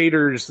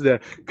shaders, the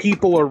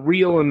people are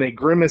real and they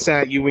grimace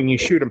at you when you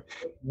shoot them.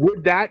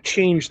 Would that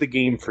change the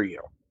game for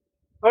you?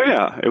 Oh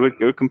yeah, it would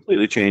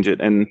completely change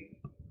it. And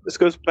this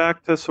goes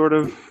back to sort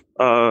of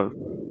H3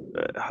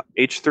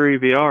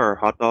 VR,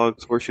 hot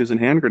dogs, horseshoes, and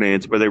hand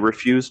grenades, where they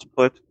refuse to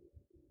put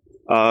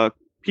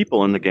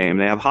people in the game.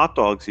 They have hot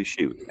dogs you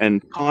shoot,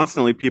 and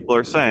constantly people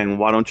are saying,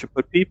 why don't you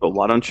put people?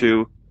 Why don't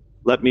you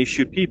let me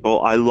shoot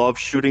people? I love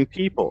shooting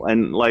people.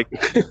 And right?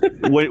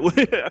 I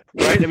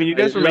mean, you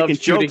guys were making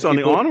jokes on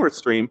the Onward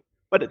stream,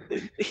 but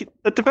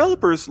the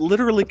developers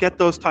literally get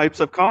those types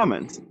of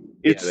comments.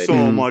 It's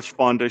so much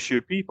fun to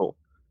shoot people.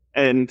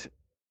 And,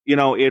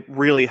 it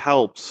really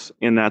helps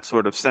in that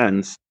sort of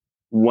sense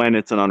when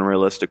it's an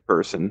unrealistic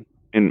person,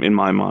 in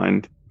my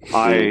mind.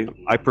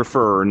 I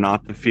prefer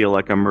not to feel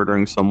like I'm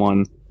murdering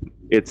someone.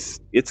 It's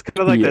kind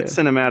of like that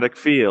cinematic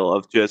feel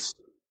of just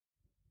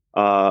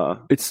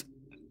it's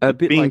a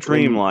bit being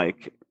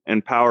dreamlike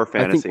and power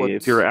fantasy.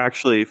 If you're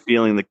actually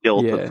feeling the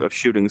guilt of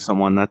shooting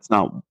someone, that's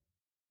not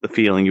the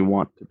feeling you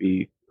want to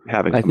be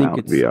having. I think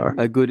it's VR.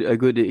 A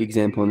good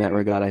example in that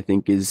regard, I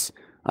think, is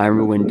I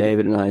remember when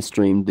David and I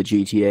streamed the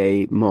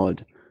GTA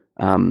mod.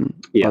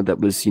 That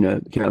was, came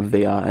out of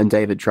VR, and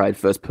David tried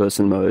first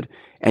person mode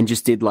and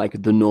just did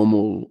the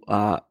normal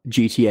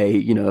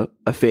GTA,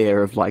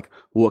 affair of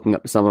walking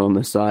up to someone on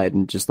the side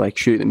and just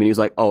shoot them. And he was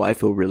like, "Oh, I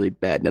feel really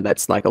bad." Now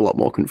that's a lot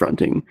more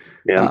confronting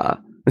than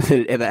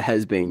it ever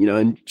has been,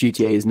 and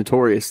GTA is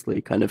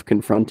notoriously kind of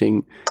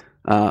confronting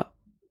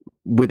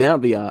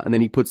without VR. And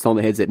then he puts on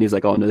the headset and he's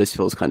like, "Oh no, this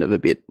feels kind of a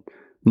bit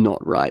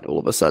not right all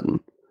of a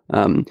sudden."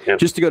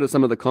 Just to go to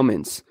some of the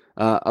comments,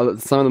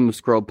 some of them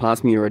scrolled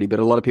past me already, but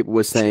a lot of people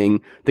were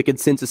saying the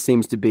consensus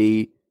seems to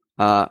be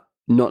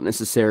not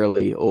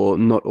necessarily, or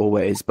not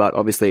always, but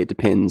obviously it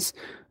depends.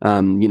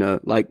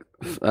 Like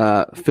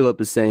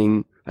Philip is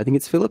saying, I think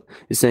it's Philip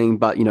is saying,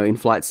 but in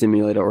Flight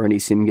Simulator or any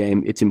sim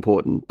game, it's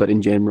important, but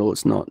in general,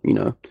 it's not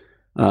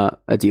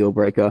a deal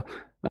breaker.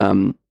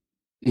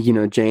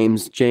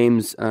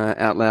 James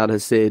out loud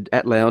has said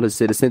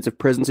a sense of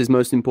presence is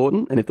most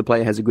important, and if the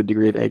player has a good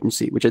degree of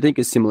agency, which I think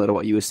is similar to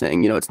what you were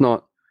saying. It's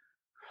not.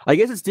 I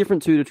guess it's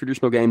different to the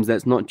traditional games.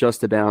 That's not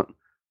just about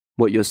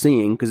what you're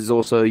seeing, because it's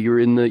also you're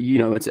in the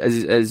it's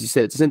as you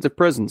said, it's a sense of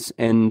presence,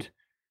 and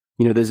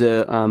there's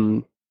a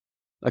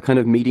kind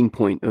of meeting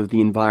point of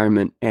the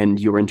environment and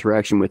your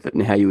interaction with it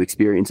and how you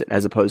experience it,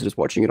 as opposed to just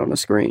watching it on a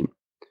screen.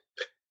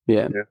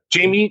 Yeah.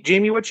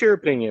 Jamie, what's your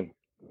opinion?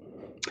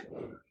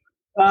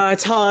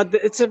 It's hard.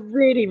 It's a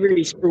really,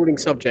 really sprawling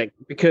subject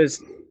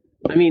because,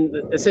 I mean,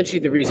 essentially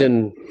the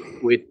reason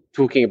we're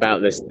talking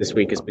about this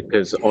week is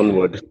because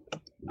Onward,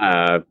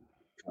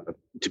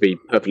 to be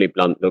perfectly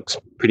blunt, looks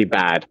pretty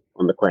bad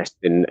on the Quest,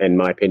 in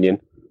my opinion.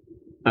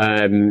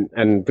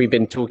 And we've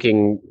been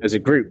talking as a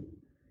group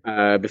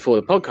before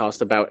the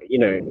podcast about,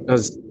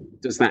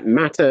 does that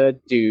matter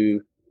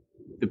to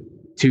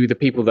the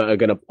people that are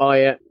going to buy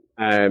it?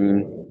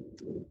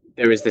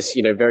 There is this,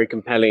 very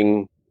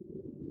compelling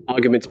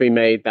argument to be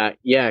made that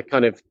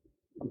kind of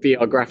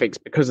VR graphics,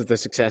 because of the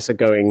success, are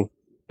going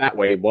that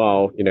way,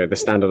 while the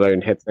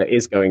standalone headset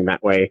is going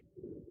that way,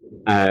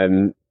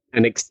 and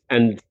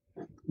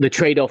the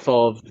trade-off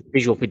of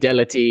visual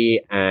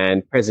fidelity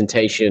and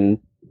presentation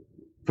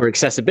for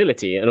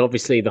accessibility. And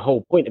obviously, the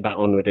whole point about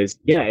Onward is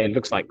it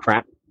looks like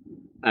crap,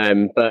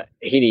 but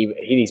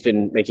Heaney's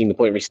been making the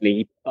point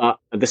recently. But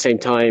at the same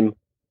time,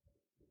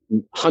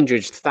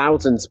 hundreds,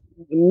 thousands,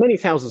 many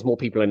thousands more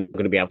people are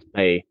going to be able to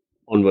play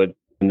Onward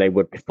than they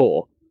would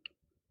before.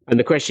 And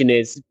the question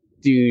is,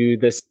 do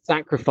the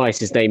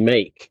sacrifices they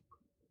make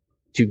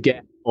to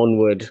get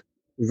Onward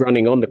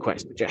running on the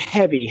Quest, which are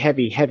heavy,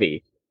 heavy,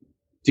 heavy,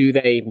 do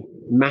they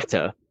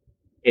matter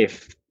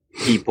if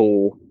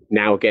people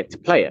now get to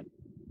play it?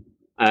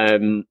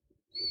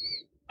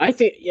 I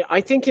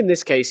think in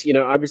this case,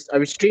 I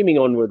was streaming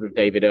Onward with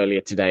David earlier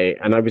today,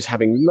 and I was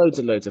having loads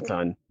of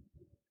fun.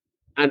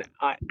 And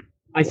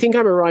I think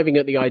I'm arriving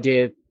at the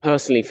idea,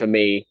 personally for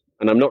me,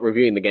 and I'm not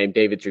reviewing the game,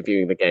 David's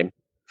reviewing the game.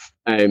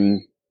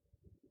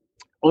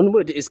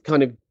 Onward is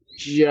kind of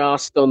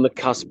just on the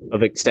cusp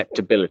of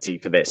acceptability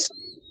for this.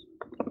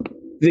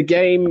 The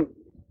game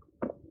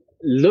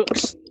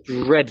looks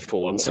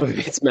dreadful on some of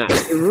its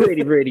maps. It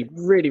really, really,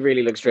 really,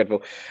 really looks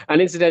dreadful.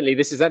 And incidentally,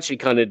 this is actually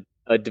kind of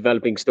a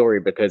developing story,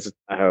 because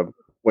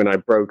when I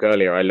broke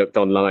earlier, I looked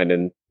online,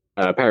 and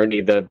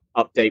apparently the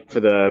update for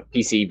the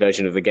PC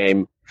version of the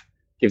game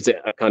gives it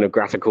a kind of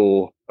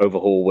graphical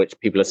overhaul, which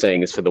people are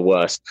saying is for the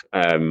worst.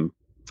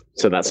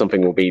 So that's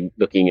something we'll be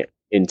looking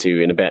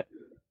into in a bit.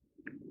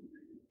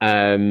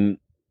 I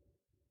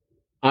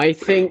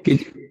think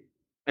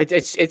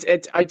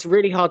it's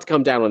really hard to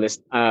come down on this.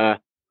 I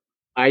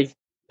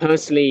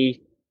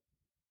personally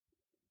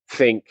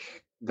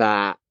think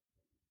that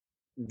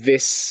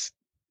this,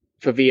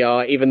 for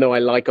VR, even though I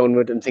like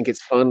Onward and think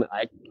it's fun,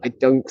 I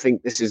don't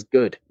think this is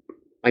good.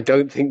 I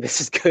don't think this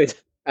is good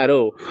at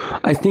all.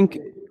 I think...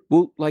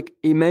 Well,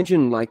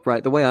 imagine,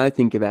 the way I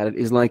think about it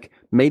is,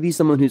 maybe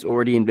someone who's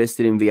already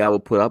invested in VR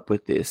will put up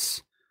with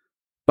this.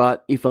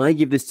 But if I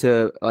give this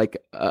to,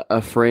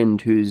 a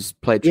friend who's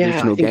played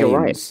traditional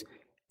games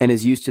and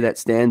is used to that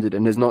standard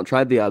and has not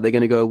tried VR, they're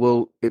going to go,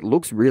 well, it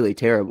looks really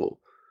terrible.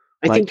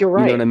 I think you're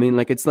right. You know what I mean?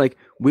 It's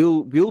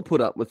we'll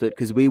put up with it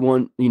because we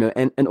want,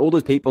 and all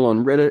those people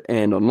on Reddit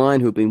and online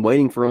who've been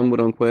waiting for Onward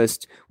on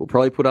Quest will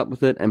probably put up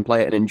with it and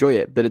play it and enjoy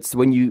it. But it's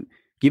when you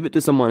give it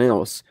to someone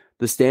else,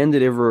 the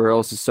standard everywhere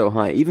else is so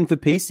high, even for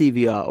PC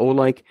VR,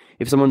 or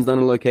if someone's done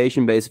a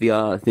location-based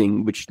VR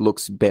thing, which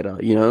looks better,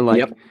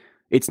 Yep.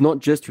 It's not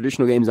just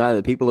traditional games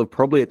either. People have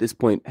probably at this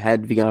point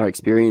had VR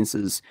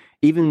experiences,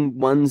 even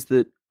ones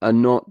that are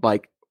not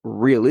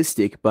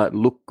realistic, but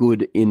look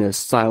good in a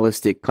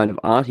stylistic kind of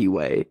arty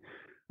way.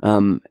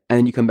 And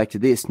then you come back to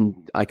this, and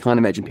I can't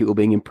imagine people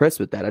being impressed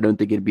with that. I don't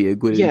think it'd be a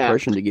good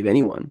impression to give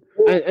anyone.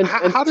 And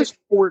how does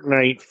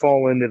Fortnite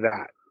fall into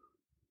that?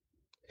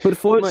 But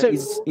Fortnite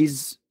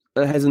is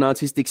has an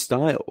artistic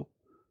style.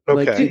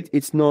 Okay.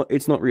 It's not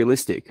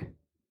realistic.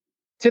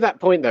 To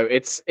that point, though,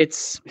 it's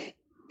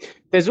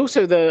there's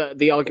also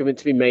the argument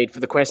to be made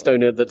for the Quest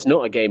owner that's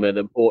not a gamer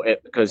that bought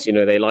it because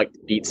they like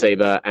Beat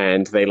Saber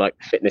and they like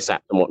fitness apps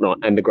and whatnot,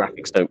 and the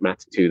graphics don't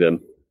matter to them.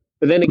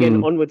 But then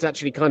again, Onward's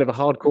actually kind of a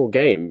hardcore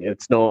game.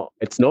 It's not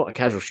a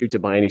casual shooter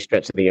by any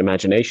stretch of the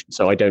imagination.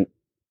 So I don't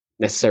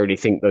necessarily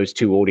think those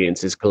two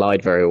audiences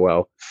collide very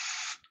well.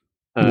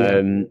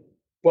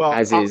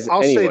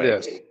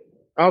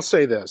 I'll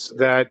say this,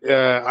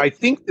 that I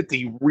think that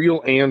the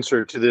real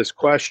answer to this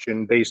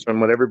question, based on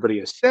what everybody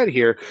has said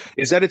here,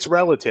 is that it's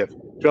relative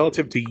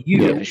to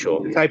you,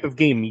 the type of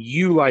game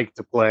you like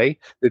to play,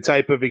 the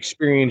type of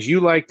experience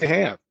you like to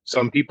have.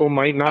 Some people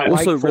might not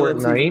also like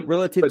Fortnite,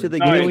 relative but to the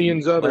game.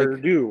 Millions other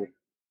do.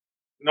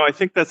 No, I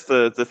think that's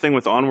the thing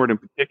with Onward in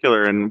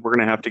particular, and we're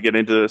going to have to get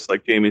into this,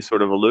 like Jamie's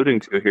sort of alluding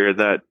to here,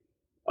 that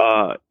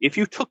if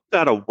you took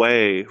that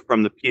away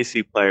from the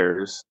PC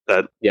players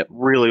that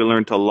really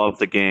learned to love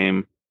the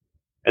game,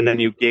 and then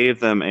you gave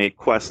them a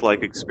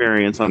Quest-like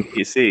experience on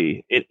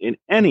PC, in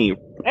any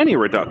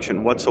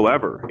reduction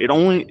whatsoever,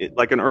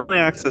 like an early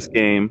access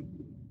game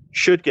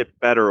should get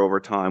better over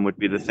time would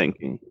be the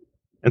thinking.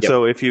 And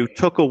so if you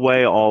took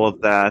away all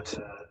of that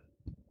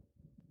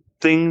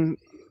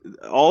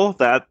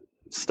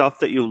stuff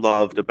that you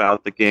loved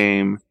about the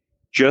game,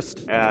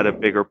 just add a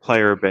bigger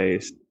player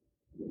base,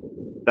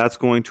 that's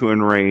going to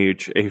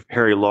enrage a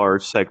very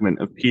large segment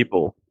of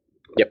people.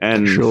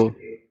 And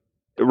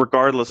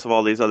regardless of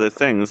all these other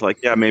things, like,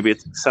 maybe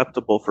it's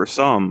acceptable for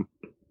some,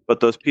 but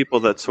those people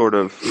that sort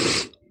of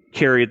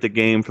carried the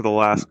game for the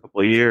last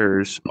couple of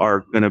years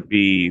are going to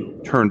be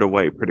turned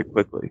away pretty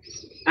quickly.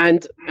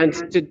 And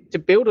to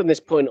build on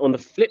this point, on the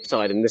flip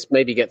side, and this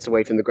maybe gets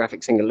away from the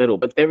graphics thing a little,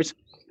 but there is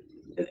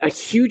a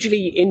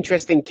hugely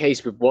interesting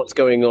case with what's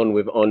going on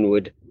with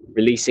Onward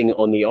releasing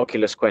on the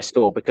Oculus Quest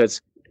store,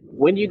 because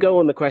when you go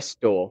on the Quest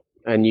store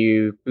and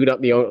you boot up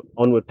the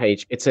Onward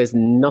page, it says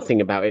nothing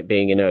about it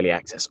being in early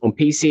access. On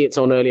PC, it's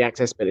on early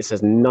access, but it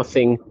says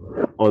nothing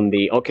on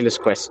the Oculus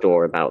Quest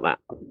store about that.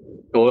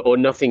 Or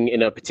nothing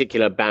in a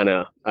particular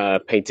banner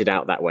painted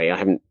out that way. I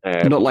haven't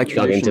not like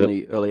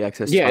traditionally early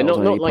access. Yeah,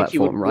 not on like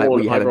you would right?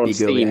 Where you have a big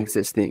Steam. Early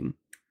access thing.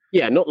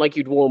 Yeah, not like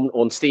you'd warm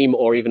on Steam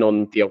or even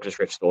on the Oculus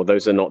Rift store.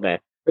 Those are not there.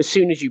 As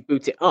soon as you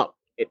boot it up,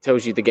 it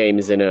tells you the game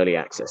is in early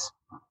access.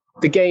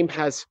 The game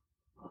has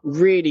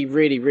really,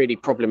 really, really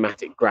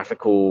problematic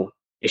graphical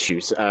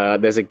issues.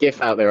 There's a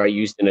GIF out there I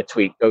used in a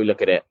tweet. Go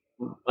look at it.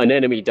 An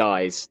enemy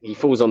dies. He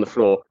falls on the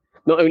floor.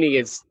 Not only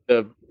is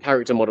the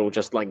character model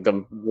just like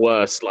the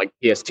worst, like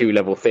PS2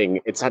 level thing,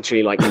 it's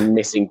actually like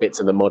missing bits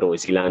of the model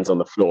as he lands on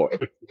the floor.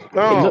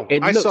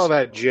 I saw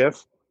that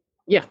GIF.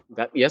 Yeah,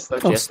 that's GIF.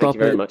 Thank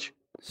you very much.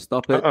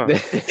 Stop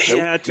it.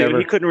 Yeah, dude,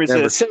 he couldn't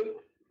resist. So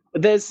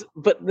there's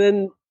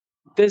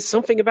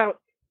something about,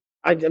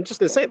 I'm just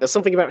going to say it, there's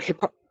something about,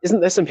 isn't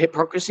there some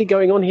hypocrisy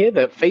going on here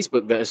that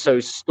Facebook that has so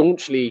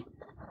staunchly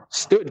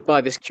stood by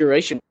this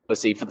curation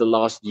policy for the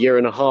last year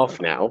and a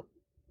half now?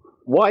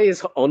 Why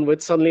is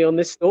Onward suddenly on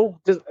this store?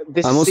 I'm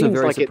also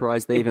very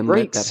surprised they even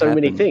let that so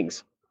happen. many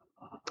things.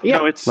 Yeah,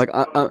 no, it's like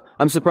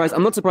I'm surprised.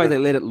 I'm not surprised they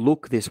let it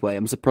look this way.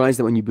 I'm surprised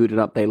that when you boot it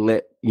up, they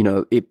let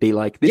it be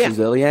like this is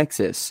early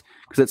access,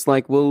 because it's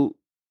like, well,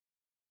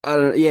 I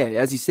don't know. Yeah,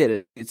 as you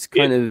said, it's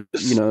kind of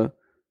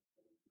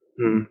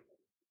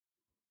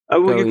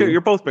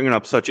You're both bringing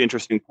up such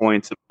interesting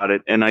points about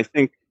it, and I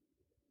think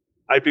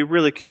I'd be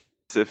really curious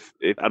if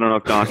I don't know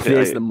if Dante.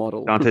 There's the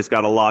model. Dante's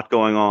got a lot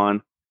going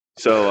on.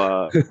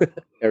 So,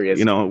 there he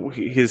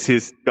is.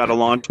 He's got a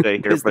launch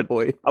day here, but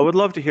I would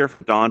love to hear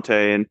from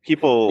Dante and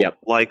people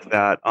like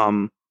that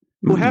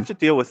who have to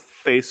deal with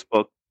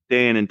Facebook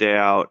day in and day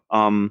out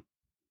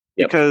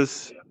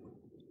because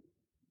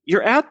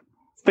you're at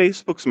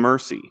Facebook's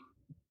mercy,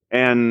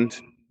 and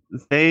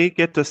they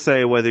get to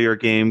say whether your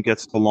game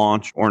gets to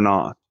launch or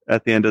not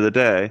at the end of the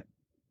day,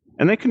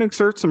 and they can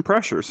exert some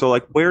pressure. So,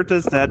 like, where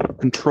does that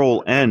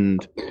control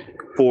end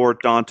for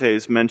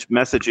Dante's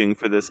messaging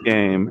for this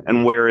game,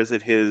 and where is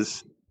it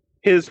his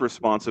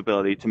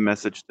responsibility to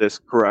message this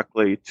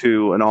correctly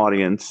to an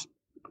audience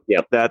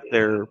that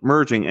they're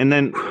merging? And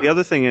then the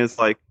other thing is,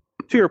 like,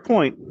 to your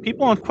point,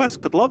 people on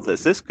Quest could love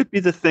this. This could be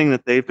the thing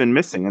that they've been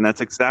missing, and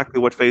that's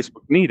exactly what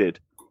Facebook needed.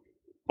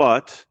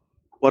 But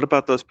what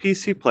about those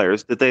PC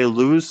players? Did they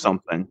lose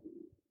something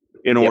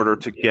in order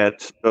to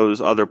get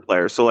those other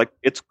players? So, like,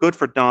 it's good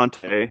for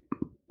Dante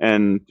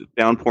and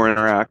Downpour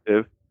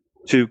Interactive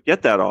to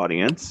get that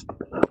audience.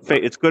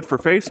 It's good for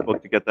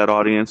Facebook to get that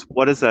audience.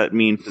 What does that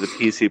mean for the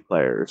PC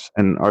players?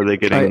 And are they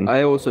getting?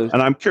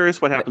 And I'm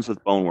curious what happens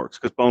with Boneworks,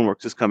 because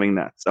Boneworks is coming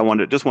next.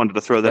 Just wanted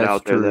to throw that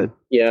out there. That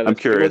I'm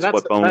curious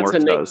what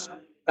Boneworks does.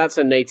 That's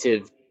a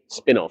native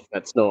spin-off.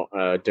 That's not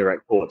a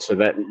direct port. So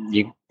that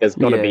there's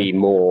got to be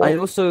more. I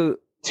also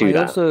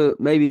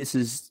maybe this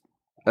is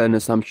an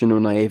assumption or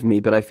naive of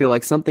me, but I feel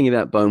like something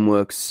about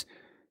Boneworks,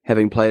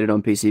 having played it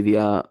on PC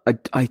VR,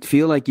 I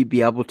feel like you'd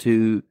be able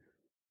to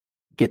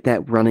get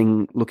that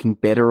running, looking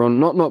better on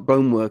not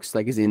Boneworks,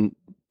 like as in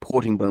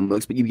porting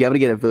Boneworks, but you'd be able to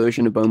get a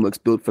version of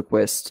Boneworks built for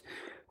Quest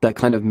that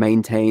kind of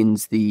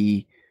maintains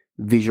the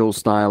visual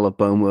style of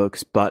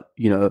Boneworks, but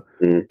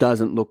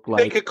doesn't look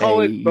like they could call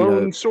it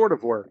Bone sort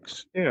of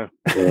works. Yeah.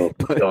 Oh,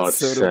 God's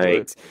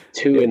sake!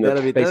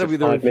 That'll be the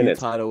 5 minutes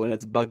title when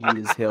it's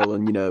buggy as hell,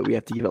 and we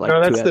have to give it like.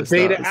 No, that's the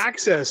beta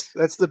access.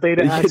 That's the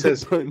beta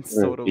access.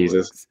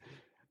 Jesus. Works.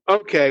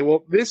 Okay,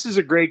 well, this is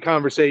a great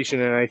conversation,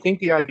 and I think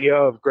the idea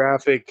of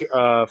graphic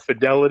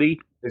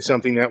fidelity is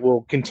something that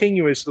will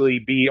continuously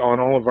be on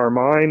all of our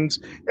minds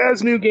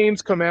as new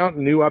games come out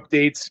and new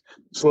updates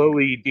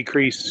slowly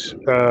decrease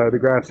the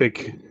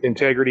graphic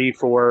integrity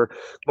for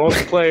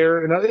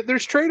multiplayer. And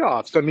there's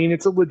trade-offs. I mean,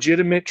 it's a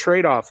legitimate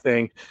trade-off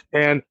thing.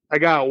 And I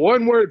got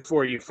one word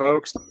for you,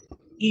 folks: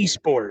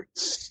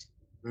 esports.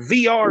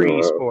 VR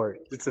esports.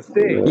 It's a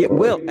thing. Yeah,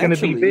 well, it's going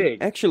to be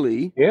big.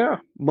 Actually, yeah.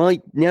 Now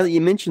that you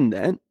mentioned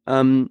that,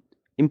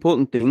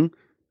 important thing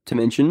to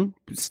mention.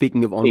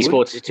 Speaking of Onward,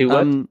 esports is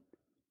too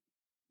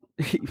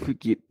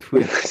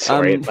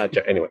Sorry, bad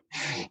joke. Anyway,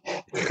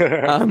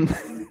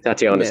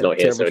 Tatiana's not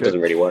here, so it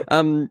doesn't really work.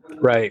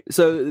 Right.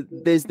 So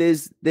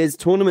there's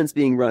tournaments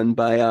being run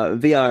by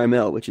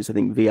VRML, which is I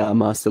think VR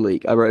Master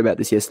League. I wrote about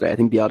this yesterday. I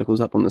think the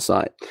article's up on the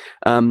site.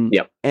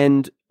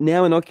 And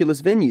now in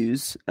Oculus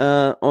venues,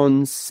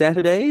 on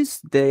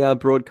Saturdays they are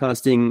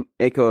broadcasting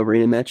Echo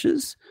Arena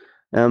matches.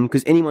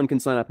 Because anyone can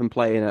sign up and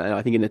play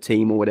I think in a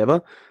team or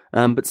whatever.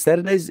 But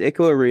Saturday's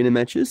Echo Arena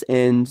matches,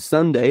 and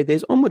Sunday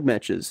there's Onward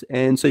matches,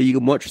 and so you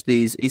can watch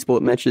these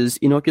esport matches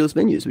in Oculus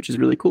venues, which is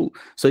really cool.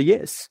 So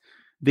yes,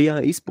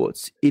 VR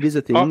esports, it is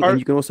a thing, and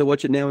you can also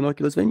watch it now in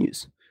Oculus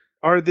venues.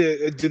 Do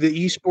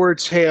the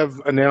esports have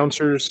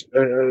announcers?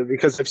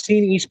 Because I've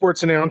seen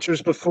esports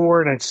announcers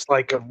before, and it's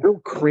like a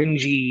real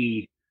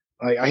cringy.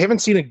 I haven't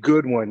seen a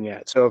good one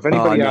yet. So if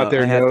anybody out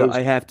there knows,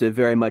 I have to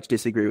very much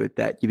disagree with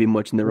that. You've been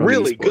watching the wrong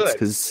really esports, good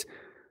because.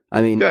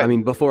 I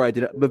mean, before I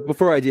did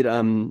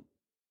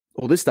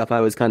all this stuff,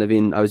 I was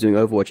doing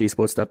Overwatch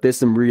esports stuff. There's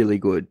some really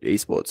good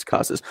esports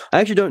casters. I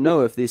actually don't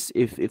know if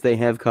they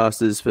have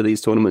casters for these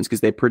tournaments,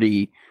 because they're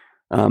pretty,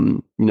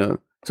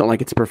 it's not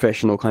like it's a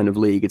professional kind of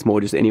league. It's more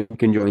just anyone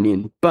can join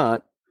in.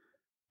 But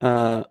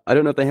I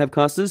don't know if they have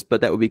casters,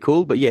 but that would be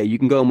cool. But yeah, you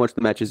can go and watch the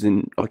matches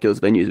in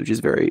Oculus venues, which is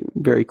very,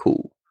 very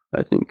cool,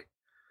 I think.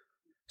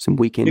 Some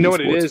weekend. You know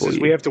what it is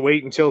we have to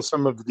wait until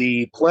some of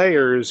the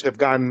players have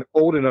gotten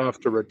old enough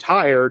to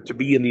retire to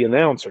be in the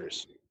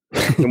announcers,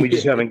 and we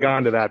just haven't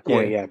gone to that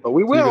point yet. But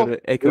we will. We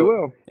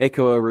will.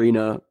 Echo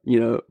Arena,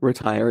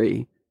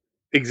 retiree.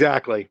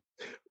 Exactly.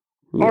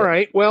 Yeah. All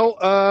right. Well,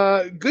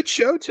 good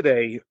show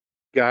today,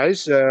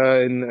 guys,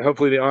 and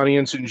hopefully the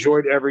audience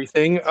enjoyed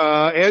everything.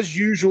 As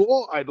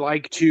usual, I'd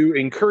like to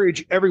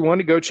encourage everyone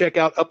to go check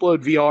out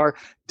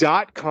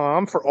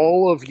uploadvr.com for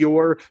all of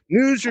your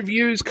news,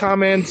 reviews,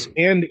 comments,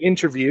 and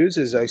interviews,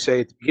 as I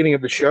say at the beginning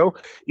of the show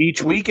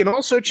each week. And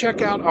also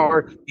check out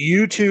our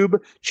YouTube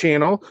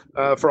channel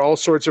for all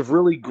sorts of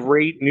really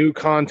great new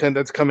content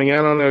that's coming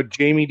out. I don't know,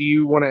 Jamie, do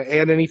you want to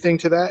add anything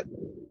to that?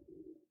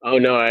 Oh,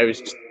 no, I was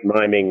just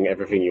miming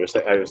everything you were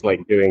saying. I was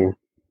doing...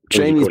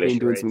 Jamie's been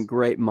doing some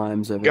great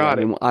mimes over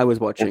there. I was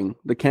watching.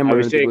 The camera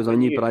was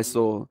on you, but I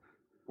saw.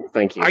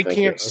 Thank you. I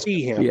can't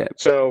see him. Yeah.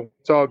 So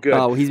it's all good.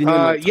 Oh, he's been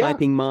doing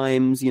typing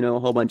mimes, a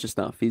whole bunch of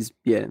stuff.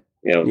 Yeah.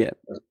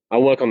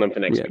 I'll work on them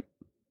for next week.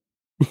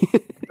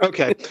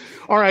 Okay.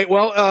 All right.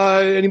 Well,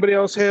 anybody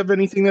else have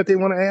anything that they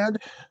want to add?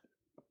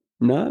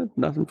 No,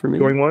 nothing for me.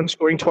 Scoring once,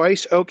 scoring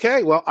twice.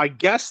 Okay. Well, I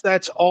guess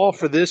that's all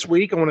for this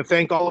week. I want to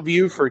thank all of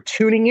you for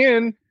tuning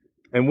in,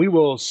 and we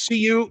will see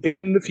you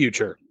in the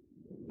future.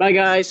 Bye,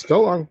 guys.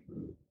 So long.